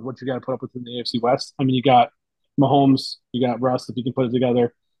put up with what you got to put up with in the AFC West. You got Mahomes, you got Russ, if you can put it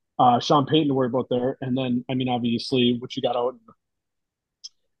together. Sean Payton to worry about there. And then, obviously, what you got out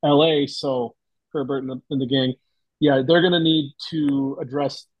in LA. So Herbert and the gang. Yeah, they're going to need to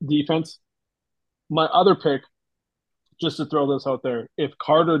address defense. My other pick, just to throw this out there, if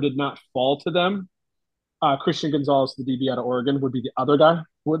Carter did not fall to them, Christian Gonzalez, the DB out of Oregon, would be the other guy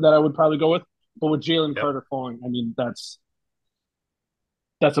that I would probably go with. But with Jalen Carter falling, that's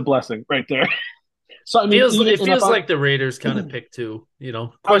a blessing right there. So it feels like the Raiders kind of picked 2,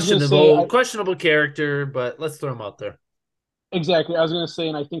 questionable character, but let's throw them out there. Exactly. I was going to say,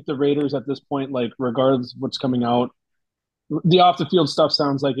 and I think the Raiders at this point, regardless of what's coming out, the off the field stuff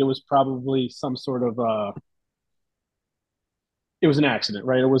sounds like it was probably some sort of it was an accident,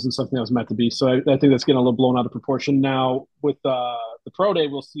 right? It wasn't something that was meant to be. So I think that's getting a little blown out of proportion. Now with the pro day,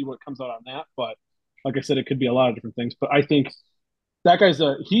 we'll see what comes out on that. But like I said, it could be a lot of different things. But I think that guy's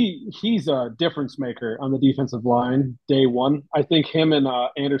he's a difference maker on the defensive line day one. I think him and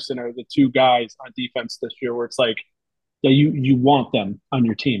Anderson are the 2 guys on defense this year where it's like, yeah, you want them on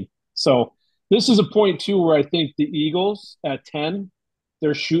your team. So this is a point too where I think the Eagles at 10,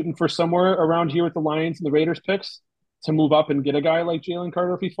 they're shooting for somewhere around here with the Lions and the Raiders picks to move up and get a guy like Jalen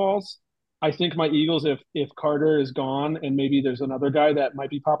Carter if he falls. I think my Eagles, if Carter is gone and maybe there's another guy that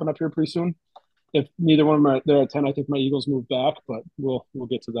might be popping up here pretty soon, if neither one of them are there at 10, I think my Eagles move back, but we'll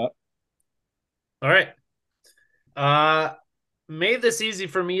get to that. All right. Made this easy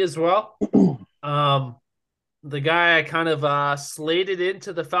for me as well. Um, the guy I kind of slated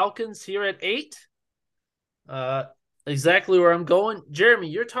into the Falcons here at 8. Uh, exactly where I'm going. Jeremy,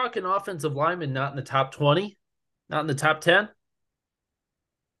 you're talking offensive lineman, not in the top 20, not in the top 10.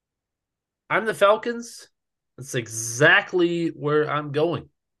 I'm the Falcons. That's exactly where I'm going.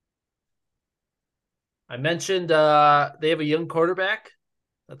 I mentioned they have a young quarterback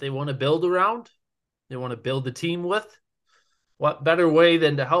that they want to build around. They want to build the team with. What better way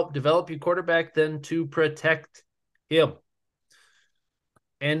than to help develop your quarterback than to protect him?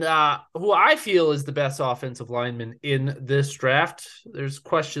 And who I feel is the best offensive lineman in this draft. There's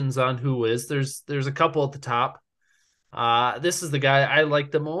questions on who is. There's a couple at the top. This is the guy I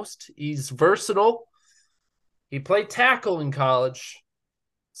like the most. He's versatile. He played tackle in college.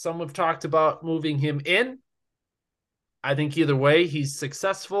 Some have talked about moving him in. I think either way, he's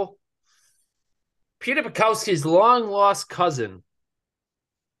successful. Peter Bukowski's long lost cousin,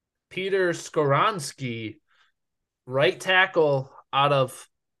 Peter Skoronski, right tackle out of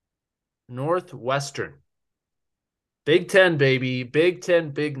Northwestern. Big Ten, baby. Big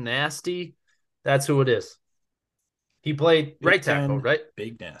Ten, big nasty. That's who it is. He played Big right tackle, Ten, right?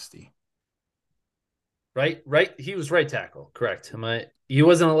 big nasty. Right. He was right tackle, correct? Am I? He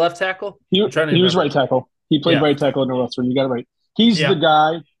wasn't a left tackle. He I'm trying to he was remember. right tackle. He played Yeah, right tackle in Northwestern. You got it right. He's the yeah.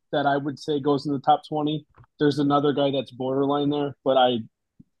 guy that I would say goes in the top 20. There's another guy that's borderline there, but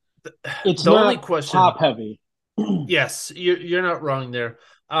it's The only not question, top heavy. yes, you're not wrong there.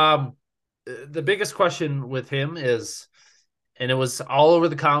 The biggest question with him is, and it was all over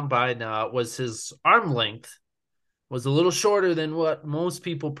the combine, was his arm length was a little shorter than what most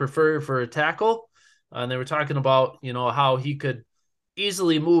people prefer for a tackle. And they were talking about, how he could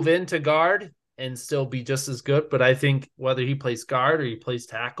easily move into guard and still be just as good. But I think whether he plays guard or he plays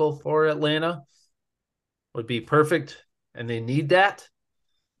tackle for Atlanta would be perfect. And they need that.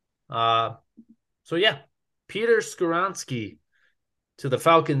 So yeah, Peter Skoronski to the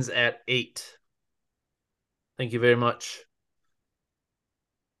Falcons at 8. Thank you very much.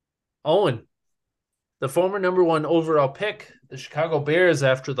 Owen, the former number 1 overall pick, the Chicago Bears,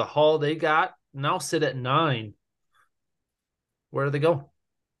 after the haul they got, now sit at 9. Where do they go?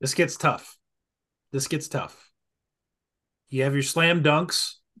 This gets tough. You have your slam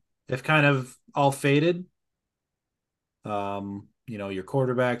dunks. They've kind of all faded. Your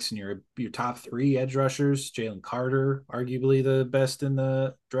quarterbacks and your top 3 edge rushers. Jalen Carter, arguably the best in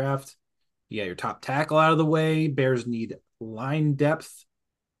the draft. You got your top tackle out of the way. Bears need line depth.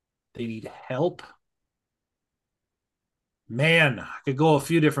 They need help. Man, I could go a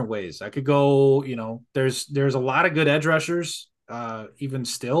few different ways. I could go, there's a lot of good edge rushers. Even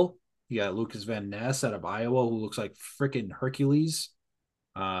still, you got Lucas Van Ness out of Iowa, who looks like freaking Hercules.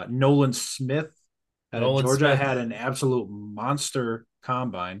 Nolan Smith out of Nolan Georgia Smith. had an absolute monster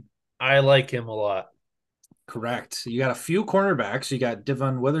combine. I like him a lot. Correct. You got a few cornerbacks. You got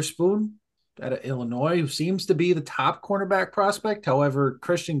Devon Witherspoon out of Illinois, who seems to be the top cornerback prospect. However,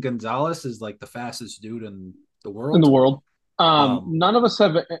 Christian Gonzalez is like the fastest dude in the world. In the world. None of us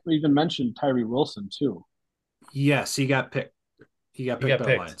have even mentioned Tyree Wilson, too. Yes, he got picked. He got picked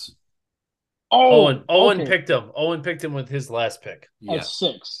by Lions. Owen okay. picked him. Owen picked him with his last pick. At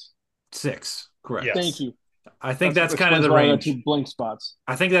 6. 6, correct. Yes. Thank you. I think that's kind of the range. 2 blank spots.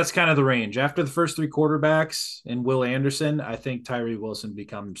 I think that's kind of the range. After the first 3 quarterbacks and Will Anderson, I think Tyree Wilson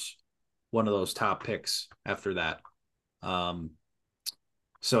becomes one of those top picks after that.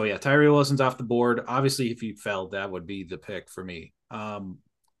 So yeah, Tyree Wilson's off the board. Obviously, if he fell, that would be the pick for me. So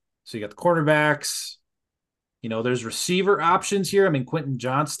you got the quarterbacks. There's receiver options here. I mean, Quentin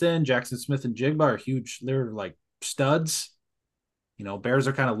Johnston, Jackson Smith, and Jigba are huge. They're like studs. Bears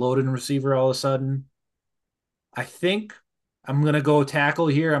are kind of loaded in receiver all of a sudden. I think I'm going to go tackle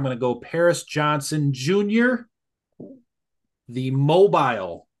here. I'm going to go Paris Johnson Jr., the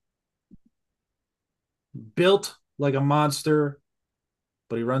mobile, built like a monster,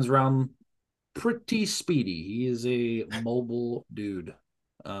 but he runs around pretty speedy. He is a mobile dude.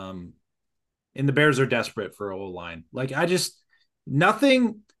 And the Bears are desperate for O-line. There's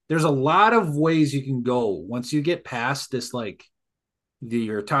a lot of ways you can go once you get past this,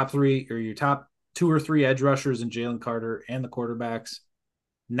 your top 3 or your top 2 or 3 edge rushers and Jalen Carter and the quarterbacks.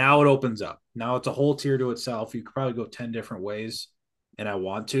 Now it opens up. Now it's a whole tier to itself. You could probably go 10 different ways, and I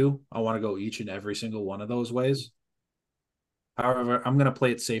want to go each and every single one of those ways. However, I'm going to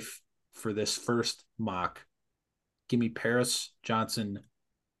play it safe for this first mock. Give me Paris Johnson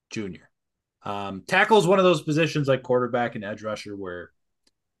Jr. Tackle is one of those positions like quarterback and edge rusher where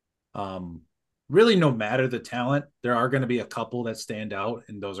really, no matter the talent, there are going to be a couple that stand out,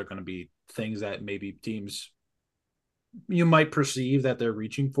 and those are going to be things that maybe teams you might perceive that they're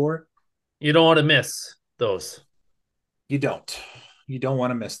reaching for. You don't want to miss those. You don't. You don't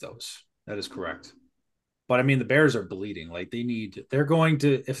want to miss those. That is correct. But I mean, the Bears are bleeding. Like they're going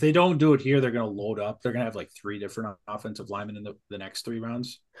to, if they don't do it here, they're going to load up. They're going to have like 3 different offensive linemen in the next 3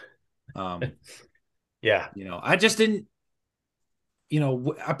 rounds. Yeah. I just didn't,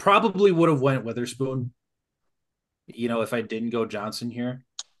 I probably would have went Witherspoon, if I didn't go Johnson here,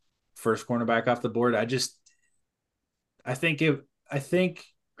 first cornerback off the board. I think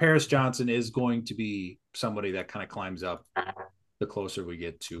Paris Johnson is going to be somebody that kind of climbs up the closer we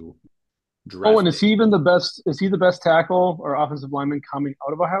get to draft. Oh, and is he even the best? Is he the best tackle or offensive lineman coming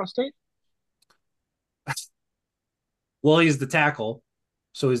out of Ohio State? Well, he's the tackle,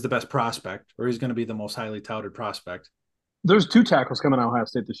 so he's the best prospect, or he's going to be the most highly touted prospect. There's 2 tackles coming out of Ohio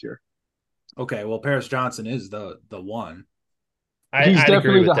State this year. Okay, well, Paris Johnson is the one. He's I'd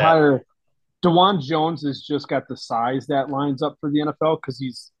definitely the that. higher. DeJuan Jones has just got the size that lines up for the NFL because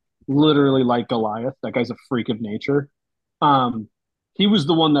he's literally like Goliath. That guy's a freak of nature. He was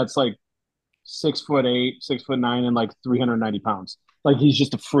the one that's like 6'8", 6'9", and like 390 pounds. Like he's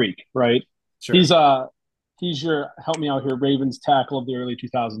just a freak, right? Sure. He's your help me out here Ravens tackle of the early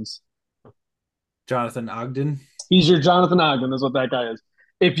 2000s. Jonathan Ogden. He's your Jonathan Ogden. Is what that guy is.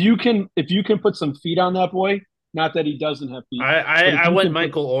 If you can put some feet on that boy, not that he doesn't have feet. I went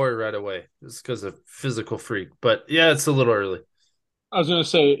Michael Orr right away just because of physical freak. But yeah, it's a little early. I was gonna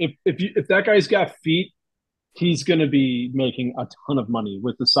say if that guy's got feet, he's gonna be making a ton of money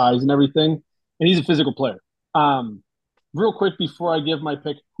with the size and everything, and he's a physical player. Real quick before I give my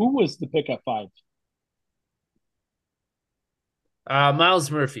pick, who was the pick at 5? Miles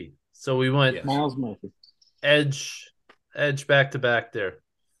Murphy. So we went Miles Murphy. edge back to back there.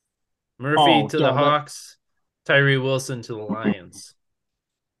 Murphy to the Hawks, Tyree Wilson to the Lions.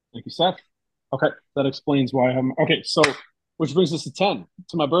 Thank you, Seth. Okay, that explains why I'm okay. So, which brings us to 10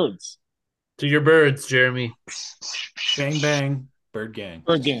 to my birds. To your birds, Jeremy. Bang bang, bird gang.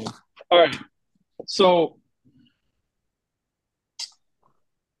 Bird gang. All right. So,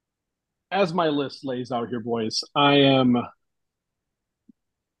 as my list lays out here, boys, I am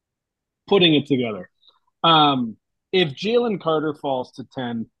putting it together. If Jalen Carter falls to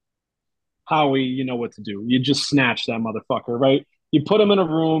 10, Howie, you know what to do. You just snatch that motherfucker, right? You put him in a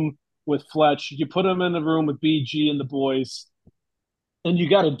room with Fletch. You put him in a room with BG and the boys. And you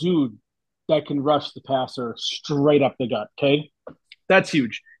got a dude that can rush the passer straight up the gut, okay? That's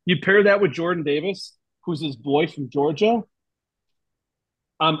huge. You pair that with Jordan Davis, who's his boy from Georgia.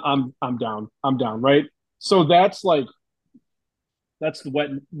 I'm down. I'm down, right? So that's the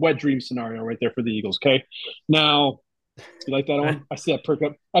wet dream scenario right there for the Eagles, okay? Now, you like that one? I see that perk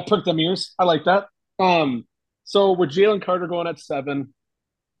up. I perked them ears. I like that. So with Jalen Carter going at 7,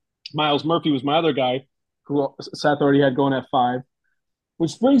 Miles Murphy was my other guy who Seth already had going at 5,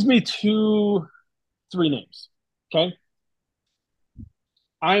 which brings me to 3 names. Okay.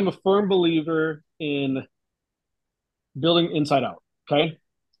 I am a firm believer in building inside out. Okay.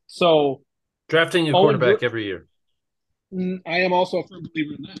 So drafting a quarterback every year. I am also a firm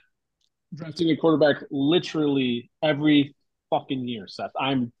believer in that. Drafting a quarterback literally every fucking year, Seth.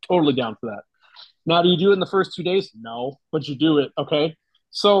 I'm totally down for that. Now, do you do it in the first 2 days? No, but you do it. Okay.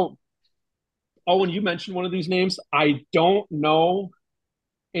 So, Owen, you mentioned one of these names. I don't know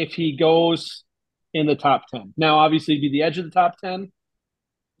if he goes in the top 10. Now, obviously, he'd be the edge of the top 10,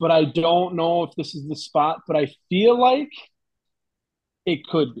 but I don't know if this is the spot, but I feel like it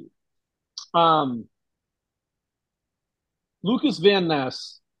could be. Lucas Van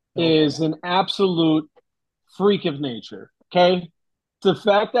Ness is an absolute freak of nature, okay? The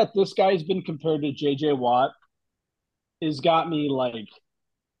fact that this guy's been compared to J.J. Watt has got me like,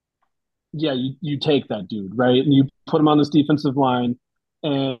 yeah, you take that dude, right? And you put him on this defensive line,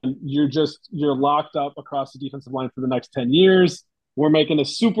 and you're locked up across the defensive line for the next 10 years. We're making a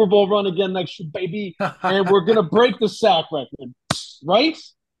Super Bowl run again next year, baby, and we're gonna break the sack record, right?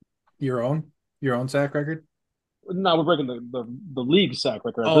 Your own sack record? No, we're breaking the league sack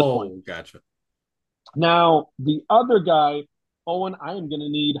record at this point. Gotcha. Now the other guy, Owen, I am gonna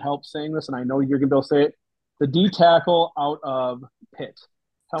need help saying this, and I know you're gonna be able to say it. The D tackle out of Pitt.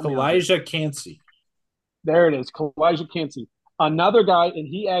 Elijah Cansey. There it is, Elijah Cansey. Another guy, and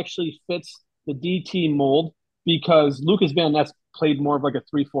he actually fits the DT mold because Lucas Van Ness played more of like a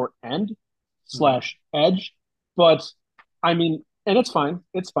 3-4 end / edge. But I mean, and it's fine,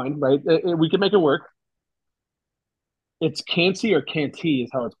 right? We can make it work. It's Cansey or Canty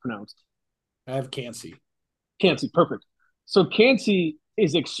is how it's pronounced. I have Cansey. Cansey, perfect. So Cansey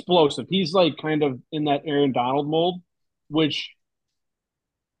is explosive. He's like kind of in that Aaron Donald mold, which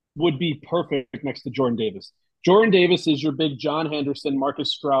would be perfect next to Jordan Davis. Jordan Davis is your big John Henderson,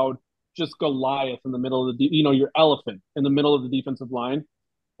 Marcus Stroud, just Goliath in the middle of your elephant in the middle of the defensive line.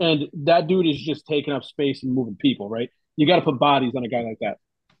 And that dude is just taking up space and moving people, right? You got to put bodies on a guy like that.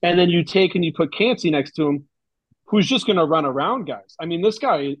 And then you take and you put Cansey next to him, who's just going to run around guys. I mean, this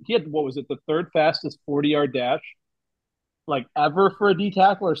guy, he had, what was it, the third fastest 40-yard dash like ever for a D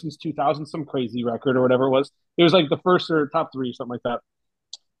tackle or since 2000, some crazy record or whatever it was. It was like the first or top three or something like that.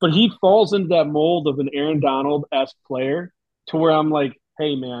 But he falls into that mold of an Aaron Donald-esque player to where I'm like,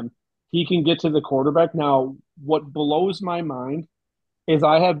 hey, man, he can get to the quarterback. Now, what blows my mind is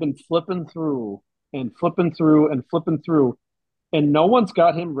I have been flipping through and flipping through and flipping through, and no one's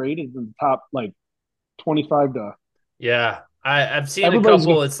got him rated in the top like 25 to. Yeah. I've seen a Everybody's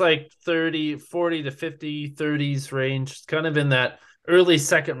couple. go- It's like 30, 40 to 50, 30s range. It's kind of in that early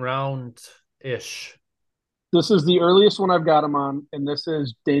second round ish. This is the earliest one I've got him on, and this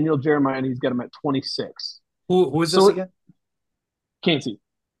is Daniel Jeremiah, and he's got him at 26. Who is this So again? can't see.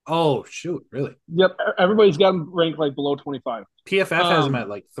 Oh shoot, really? Yep, everybody's got him ranked like below 25. PFF has him at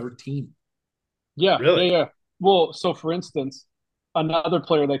like 13. Yeah, yeah, Really? yeah. Well, so for instance, another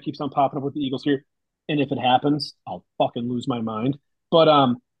player that keeps on popping up with the Eagles here, and if it happens, I'll fucking lose my mind. But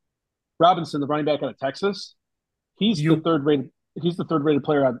Robinson, the running back out of Texas, he's the You third rated. He's the third rated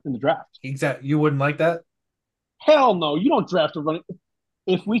player in the draft. exact. You wouldn't like that? Hell no, you don't draft a running.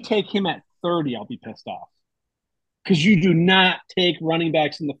 If we take him at 30, I'll be pissed off because you do not take running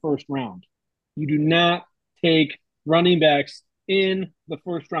backs in the first round. You do not take running backs in the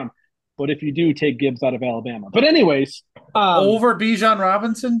first round. But if you do, take Gibbs out of Alabama. But anyways, Over Bijan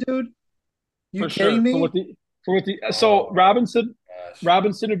Robinson, dude? You for kidding sure. me? So Oh, Robinson gosh.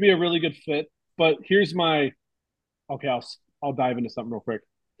 Robinson would be a really good fit. But here's my okay. I'll dive into something real quick.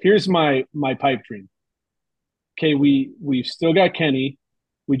 Here's my pipe dream. Okay, we've still got Kenny.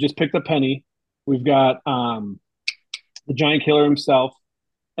 We just picked up Penny. We've got the Giant Killer himself,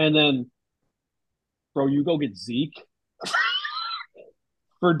 and then bro, you go get Zeke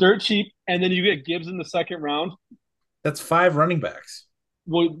for dirt cheap, and then you get Gibbs in the second round. That's 5 running backs.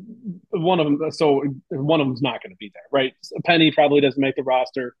 Well, one of them. So one of them's not going to be there, right? Penny probably doesn't make the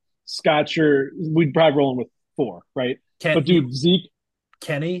roster. Scotcher, we'd probably rolling with 4, right? Ken, But dude, Zeke,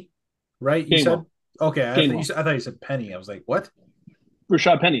 Kenny, right? You said Gainwell, okay. Gainwell, I thought you said Penny. I was like, what?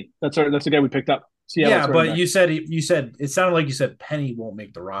 Rashad Penny. That's the guy we picked up. Seattle's Yeah, running but back. you said it sounded like you said Penny won't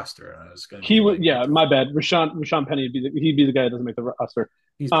make the roster, and I was going to He be would, like, yeah, my bad. Rashawn Penny he'd be the guy that doesn't make the roster.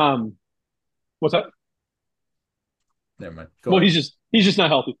 he's Um, what's that? never mind. Go Well, ahead. he's just not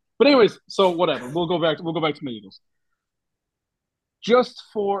healthy. But anyways, so whatever. We'll go back to my Eagles. Just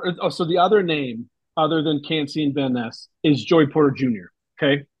for so the other name other than Cansey and Van Ness is Joey Porter Jr.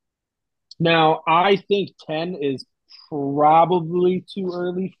 Okay. Now I think 10 is probably too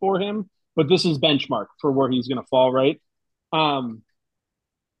early for him, but this is benchmark for where he's going to fall, right? Um,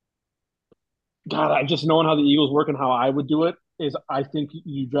 God, I just knowing how the Eagles work and how I would do it is I think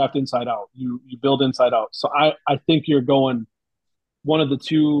you draft inside out. You build inside out. So I think you're going one of the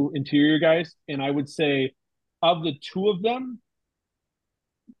two interior guys, and I would say of the two of them,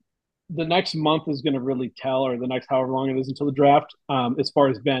 the next month is going to really tell, or the next however long it is until the draft, as far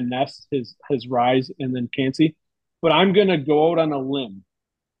as Van Ness, his rise, and then Cansey. But I'm going to go out on a limb.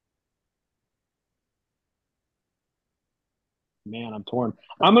 Man, I'm torn.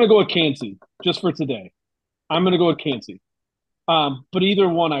 I'm going to go with Cansey just for today. I'm going to go with Cansey. But either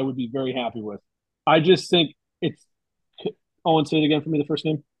one I would be very happy with. I just think it's Owen, say it again for me, the first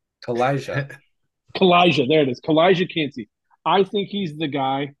name. Kalijah. Kalijah, there it is. Kalijah Cansey. I think he's the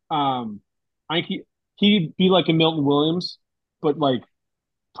guy. I think he'd be like a Milton Williams, but like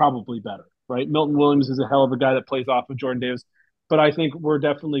probably better, right? Milton Williams is a hell of a guy that plays off of Jordan Davis, but I think we're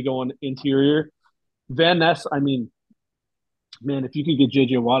definitely going interior. Van Ness, I mean, man, if you could get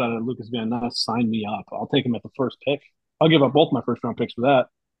JJ Watt out of Lucas Van Ness, sign me up. I'll take him at the first pick. I'll give up both my first round picks for that.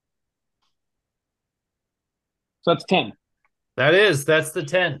 So that's 10. That's the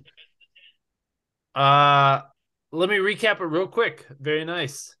 10. Uh Let me recap it real quick. Very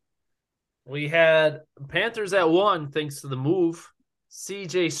nice. We had Panthers at 1, thanks to the move.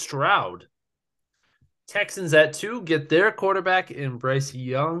 CJ Stroud. Texans at 2, get their quarterback in Bryce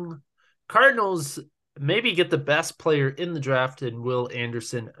Young. Cardinals maybe get the best player in the draft in Will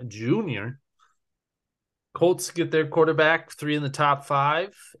Anderson Jr. Colts get their quarterback, 3 in the top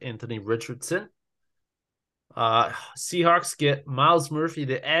 5, Anthony Richardson. Seahawks get Miles Murphy,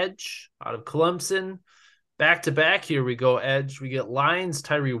 the edge, out of Clemson. Back to back, here we go, edge. We get Lions,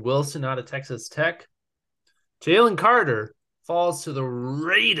 Tyree Wilson out of Texas Tech. Jalen Carter falls to the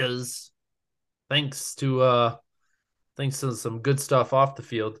Raiders, thanks to some good stuff off the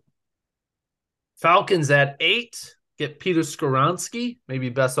field. Falcons at 8 get Peter Skoronski, maybe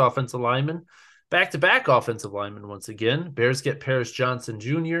best offensive lineman. Back-to-back offensive lineman once again. Bears get Paris Johnson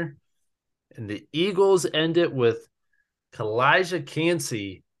Jr. And the Eagles end it with Kalijah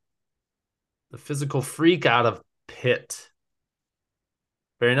Cansey, the physical freak out of Pitt.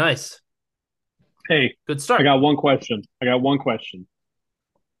 Very nice. Hey, good start. I got one question.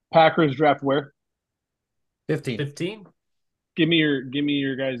 Packers draft where? 15. Give me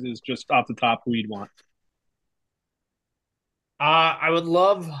your guys' just off the top who you'd want. I'd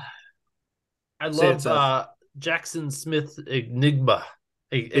love Jackson Smith Enigma.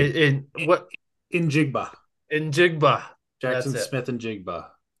 What Njigba. Njigba. Jackson That's it. Smith and Jigba.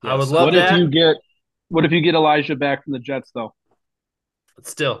 I would love that. What if you get Elijah back from the Jets though? But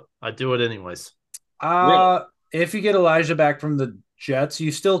still, I'd do it anyways. Really? If you get Elijah back from the Jets,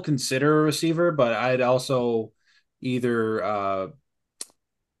 you still consider a receiver, but I'd also either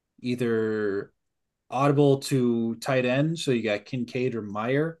audible to tight end, so you got Kincaid or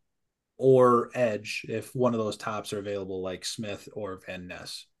Meyer, or edge if one of those tops are available, like Smith or Van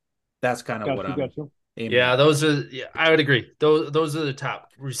Ness. That's kind of what I'm aiming at. Those are. Yeah, I would agree. Those are the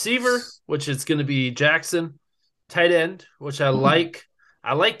top receiver, which is going to be Jackson. Tight end, which I like.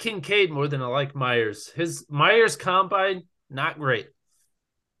 I like Kincaid more than I like Myers. His Myers combine not great.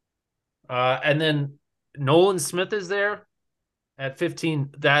 And then Nolan Smith is there at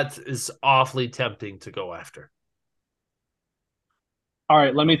 15. That is awfully tempting to go after. All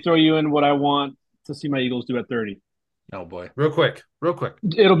right, let me throw you in what I want to see my Eagles do at 30. Oh boy. Real quick.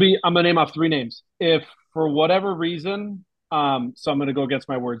 I'm gonna name off 3 names. If for whatever reason, so I'm gonna go against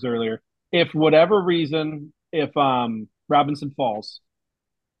my words earlier. If whatever reason, if Robinson falls,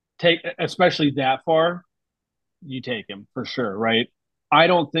 especially that far, you take him for sure, right? I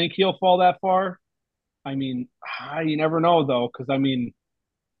don't think he'll fall that far. I mean, you never know though, because I mean,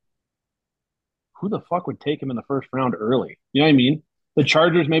 who the fuck would take him in the first round early? You know what I mean? The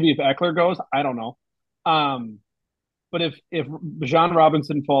Chargers, maybe if Eckler goes, I don't know. But if Bijan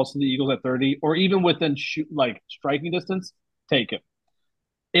Robinson falls to the Eagles at 30, or even within striking distance, take him.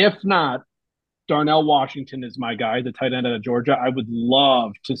 If not, Darnell Washington is my guy, the tight end out of Georgia. I would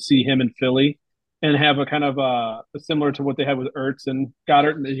love to see him in Philly and have a kind of similar to what they had with Ertz and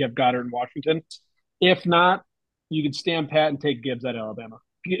Goddard, and you have Goddard and Washington. If not, you could stand pat and take Gibbs at Alabama.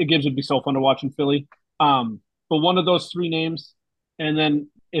 Gibbs would be so fun to watch in Philly. But one of those 3 names, and then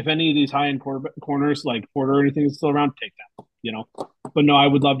if any of these high-end corners like Porter or anything is still around, take them. You know, but no, I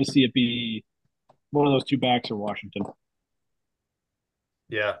would love to see it be one of those 2 backs or Washington.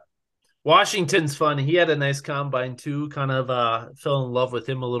 Yeah, Washington's fun. He had a nice combine too. Kind of fell in love with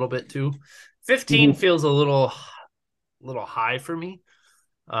him a little bit too. 15 feels a little high for me.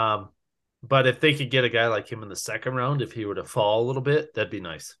 But if they could get a guy like him in the second round, if he were to fall a little bit, that'd be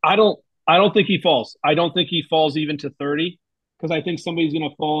nice. I don't think he falls. I don't think he falls even to 30 because I think somebody's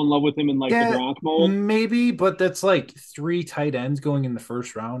gonna fall in love with him in the Gronk mold. Maybe, but that's like 3 tight ends going in the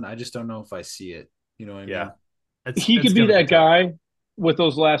first round. I just don't know if I see it. You know what I mean? He could be that guy with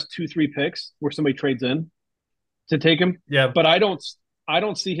those last 2-3 picks where somebody trades in to take him. Yeah, but I don't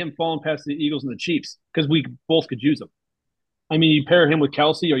see him falling past the Eagles and the Chiefs because we both could use him. I mean, you pair him with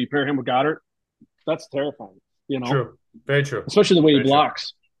Kelsey or you pair him with Goddard, that's terrifying. You know, true, very true, especially the way he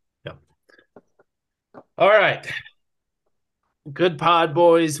blocks. True. Yeah. All right, good pod,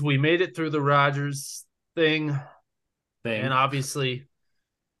 boys. We made it through the Rodgers thing. And obviously,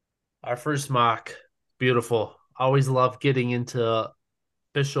 our first mock, beautiful. Always love getting into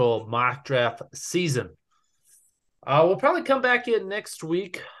official mock draft season. We'll probably come back in next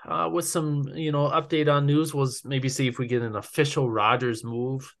week with some, update on news. We'll maybe see if we get an official Rodgers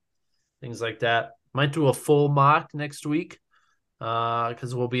move, things like that. Might do a full mock next week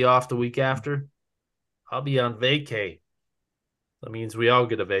because we'll be off the week after. I'll be on vacay. That means we all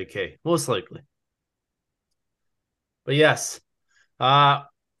get a vacay, most likely. But yes,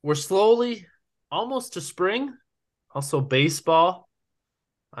 we're slowly almost to spring. Also baseball.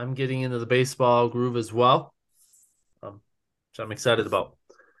 I'm getting into the baseball groove as well, which I'm excited about.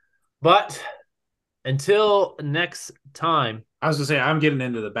 But until next time. I was going to say, I'm getting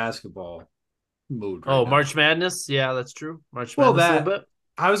into the basketball mood right now. March Madness? Yeah, that's true. March Madness a little bit.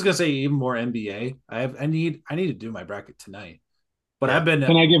 I was going to say even more NBA. I need to do my bracket tonight. But yeah.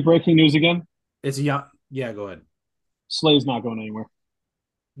 Can I give breaking news again? It's young. Yeah, go ahead. Slay's not going anywhere.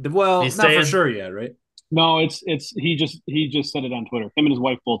 Well, not for sure yet, right? No, it's he just said it on Twitter. Him and his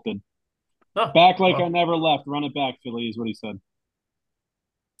wife both did. Oh, back like I never left. Run it back, Philly, is what he said.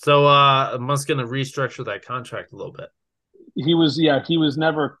 So I'm just gonna restructure that contract a little bit. he was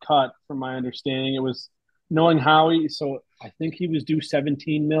never cut from my understanding. It was knowing Howie, so I think he was due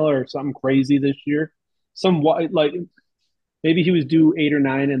 17 mil or something crazy this year. Some like maybe he was due 8 or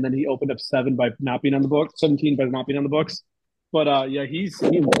 9, and then he opened up 7 by not being on the books, 17 by not being on the books. But yeah, he's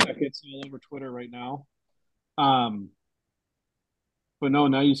buckets all over Twitter right now. But no,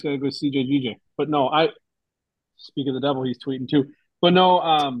 now you just gotta go CJGJ. But no, I speak of the devil, he's tweeting too. But no,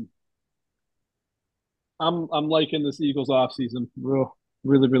 I'm liking this Eagles offseason.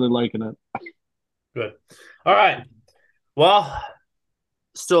 Really liking it. Good. All right. Well,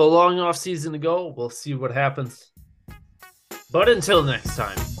 still a long off season to go. We'll see what happens. But until next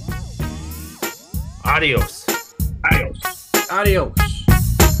time, adios. Adios.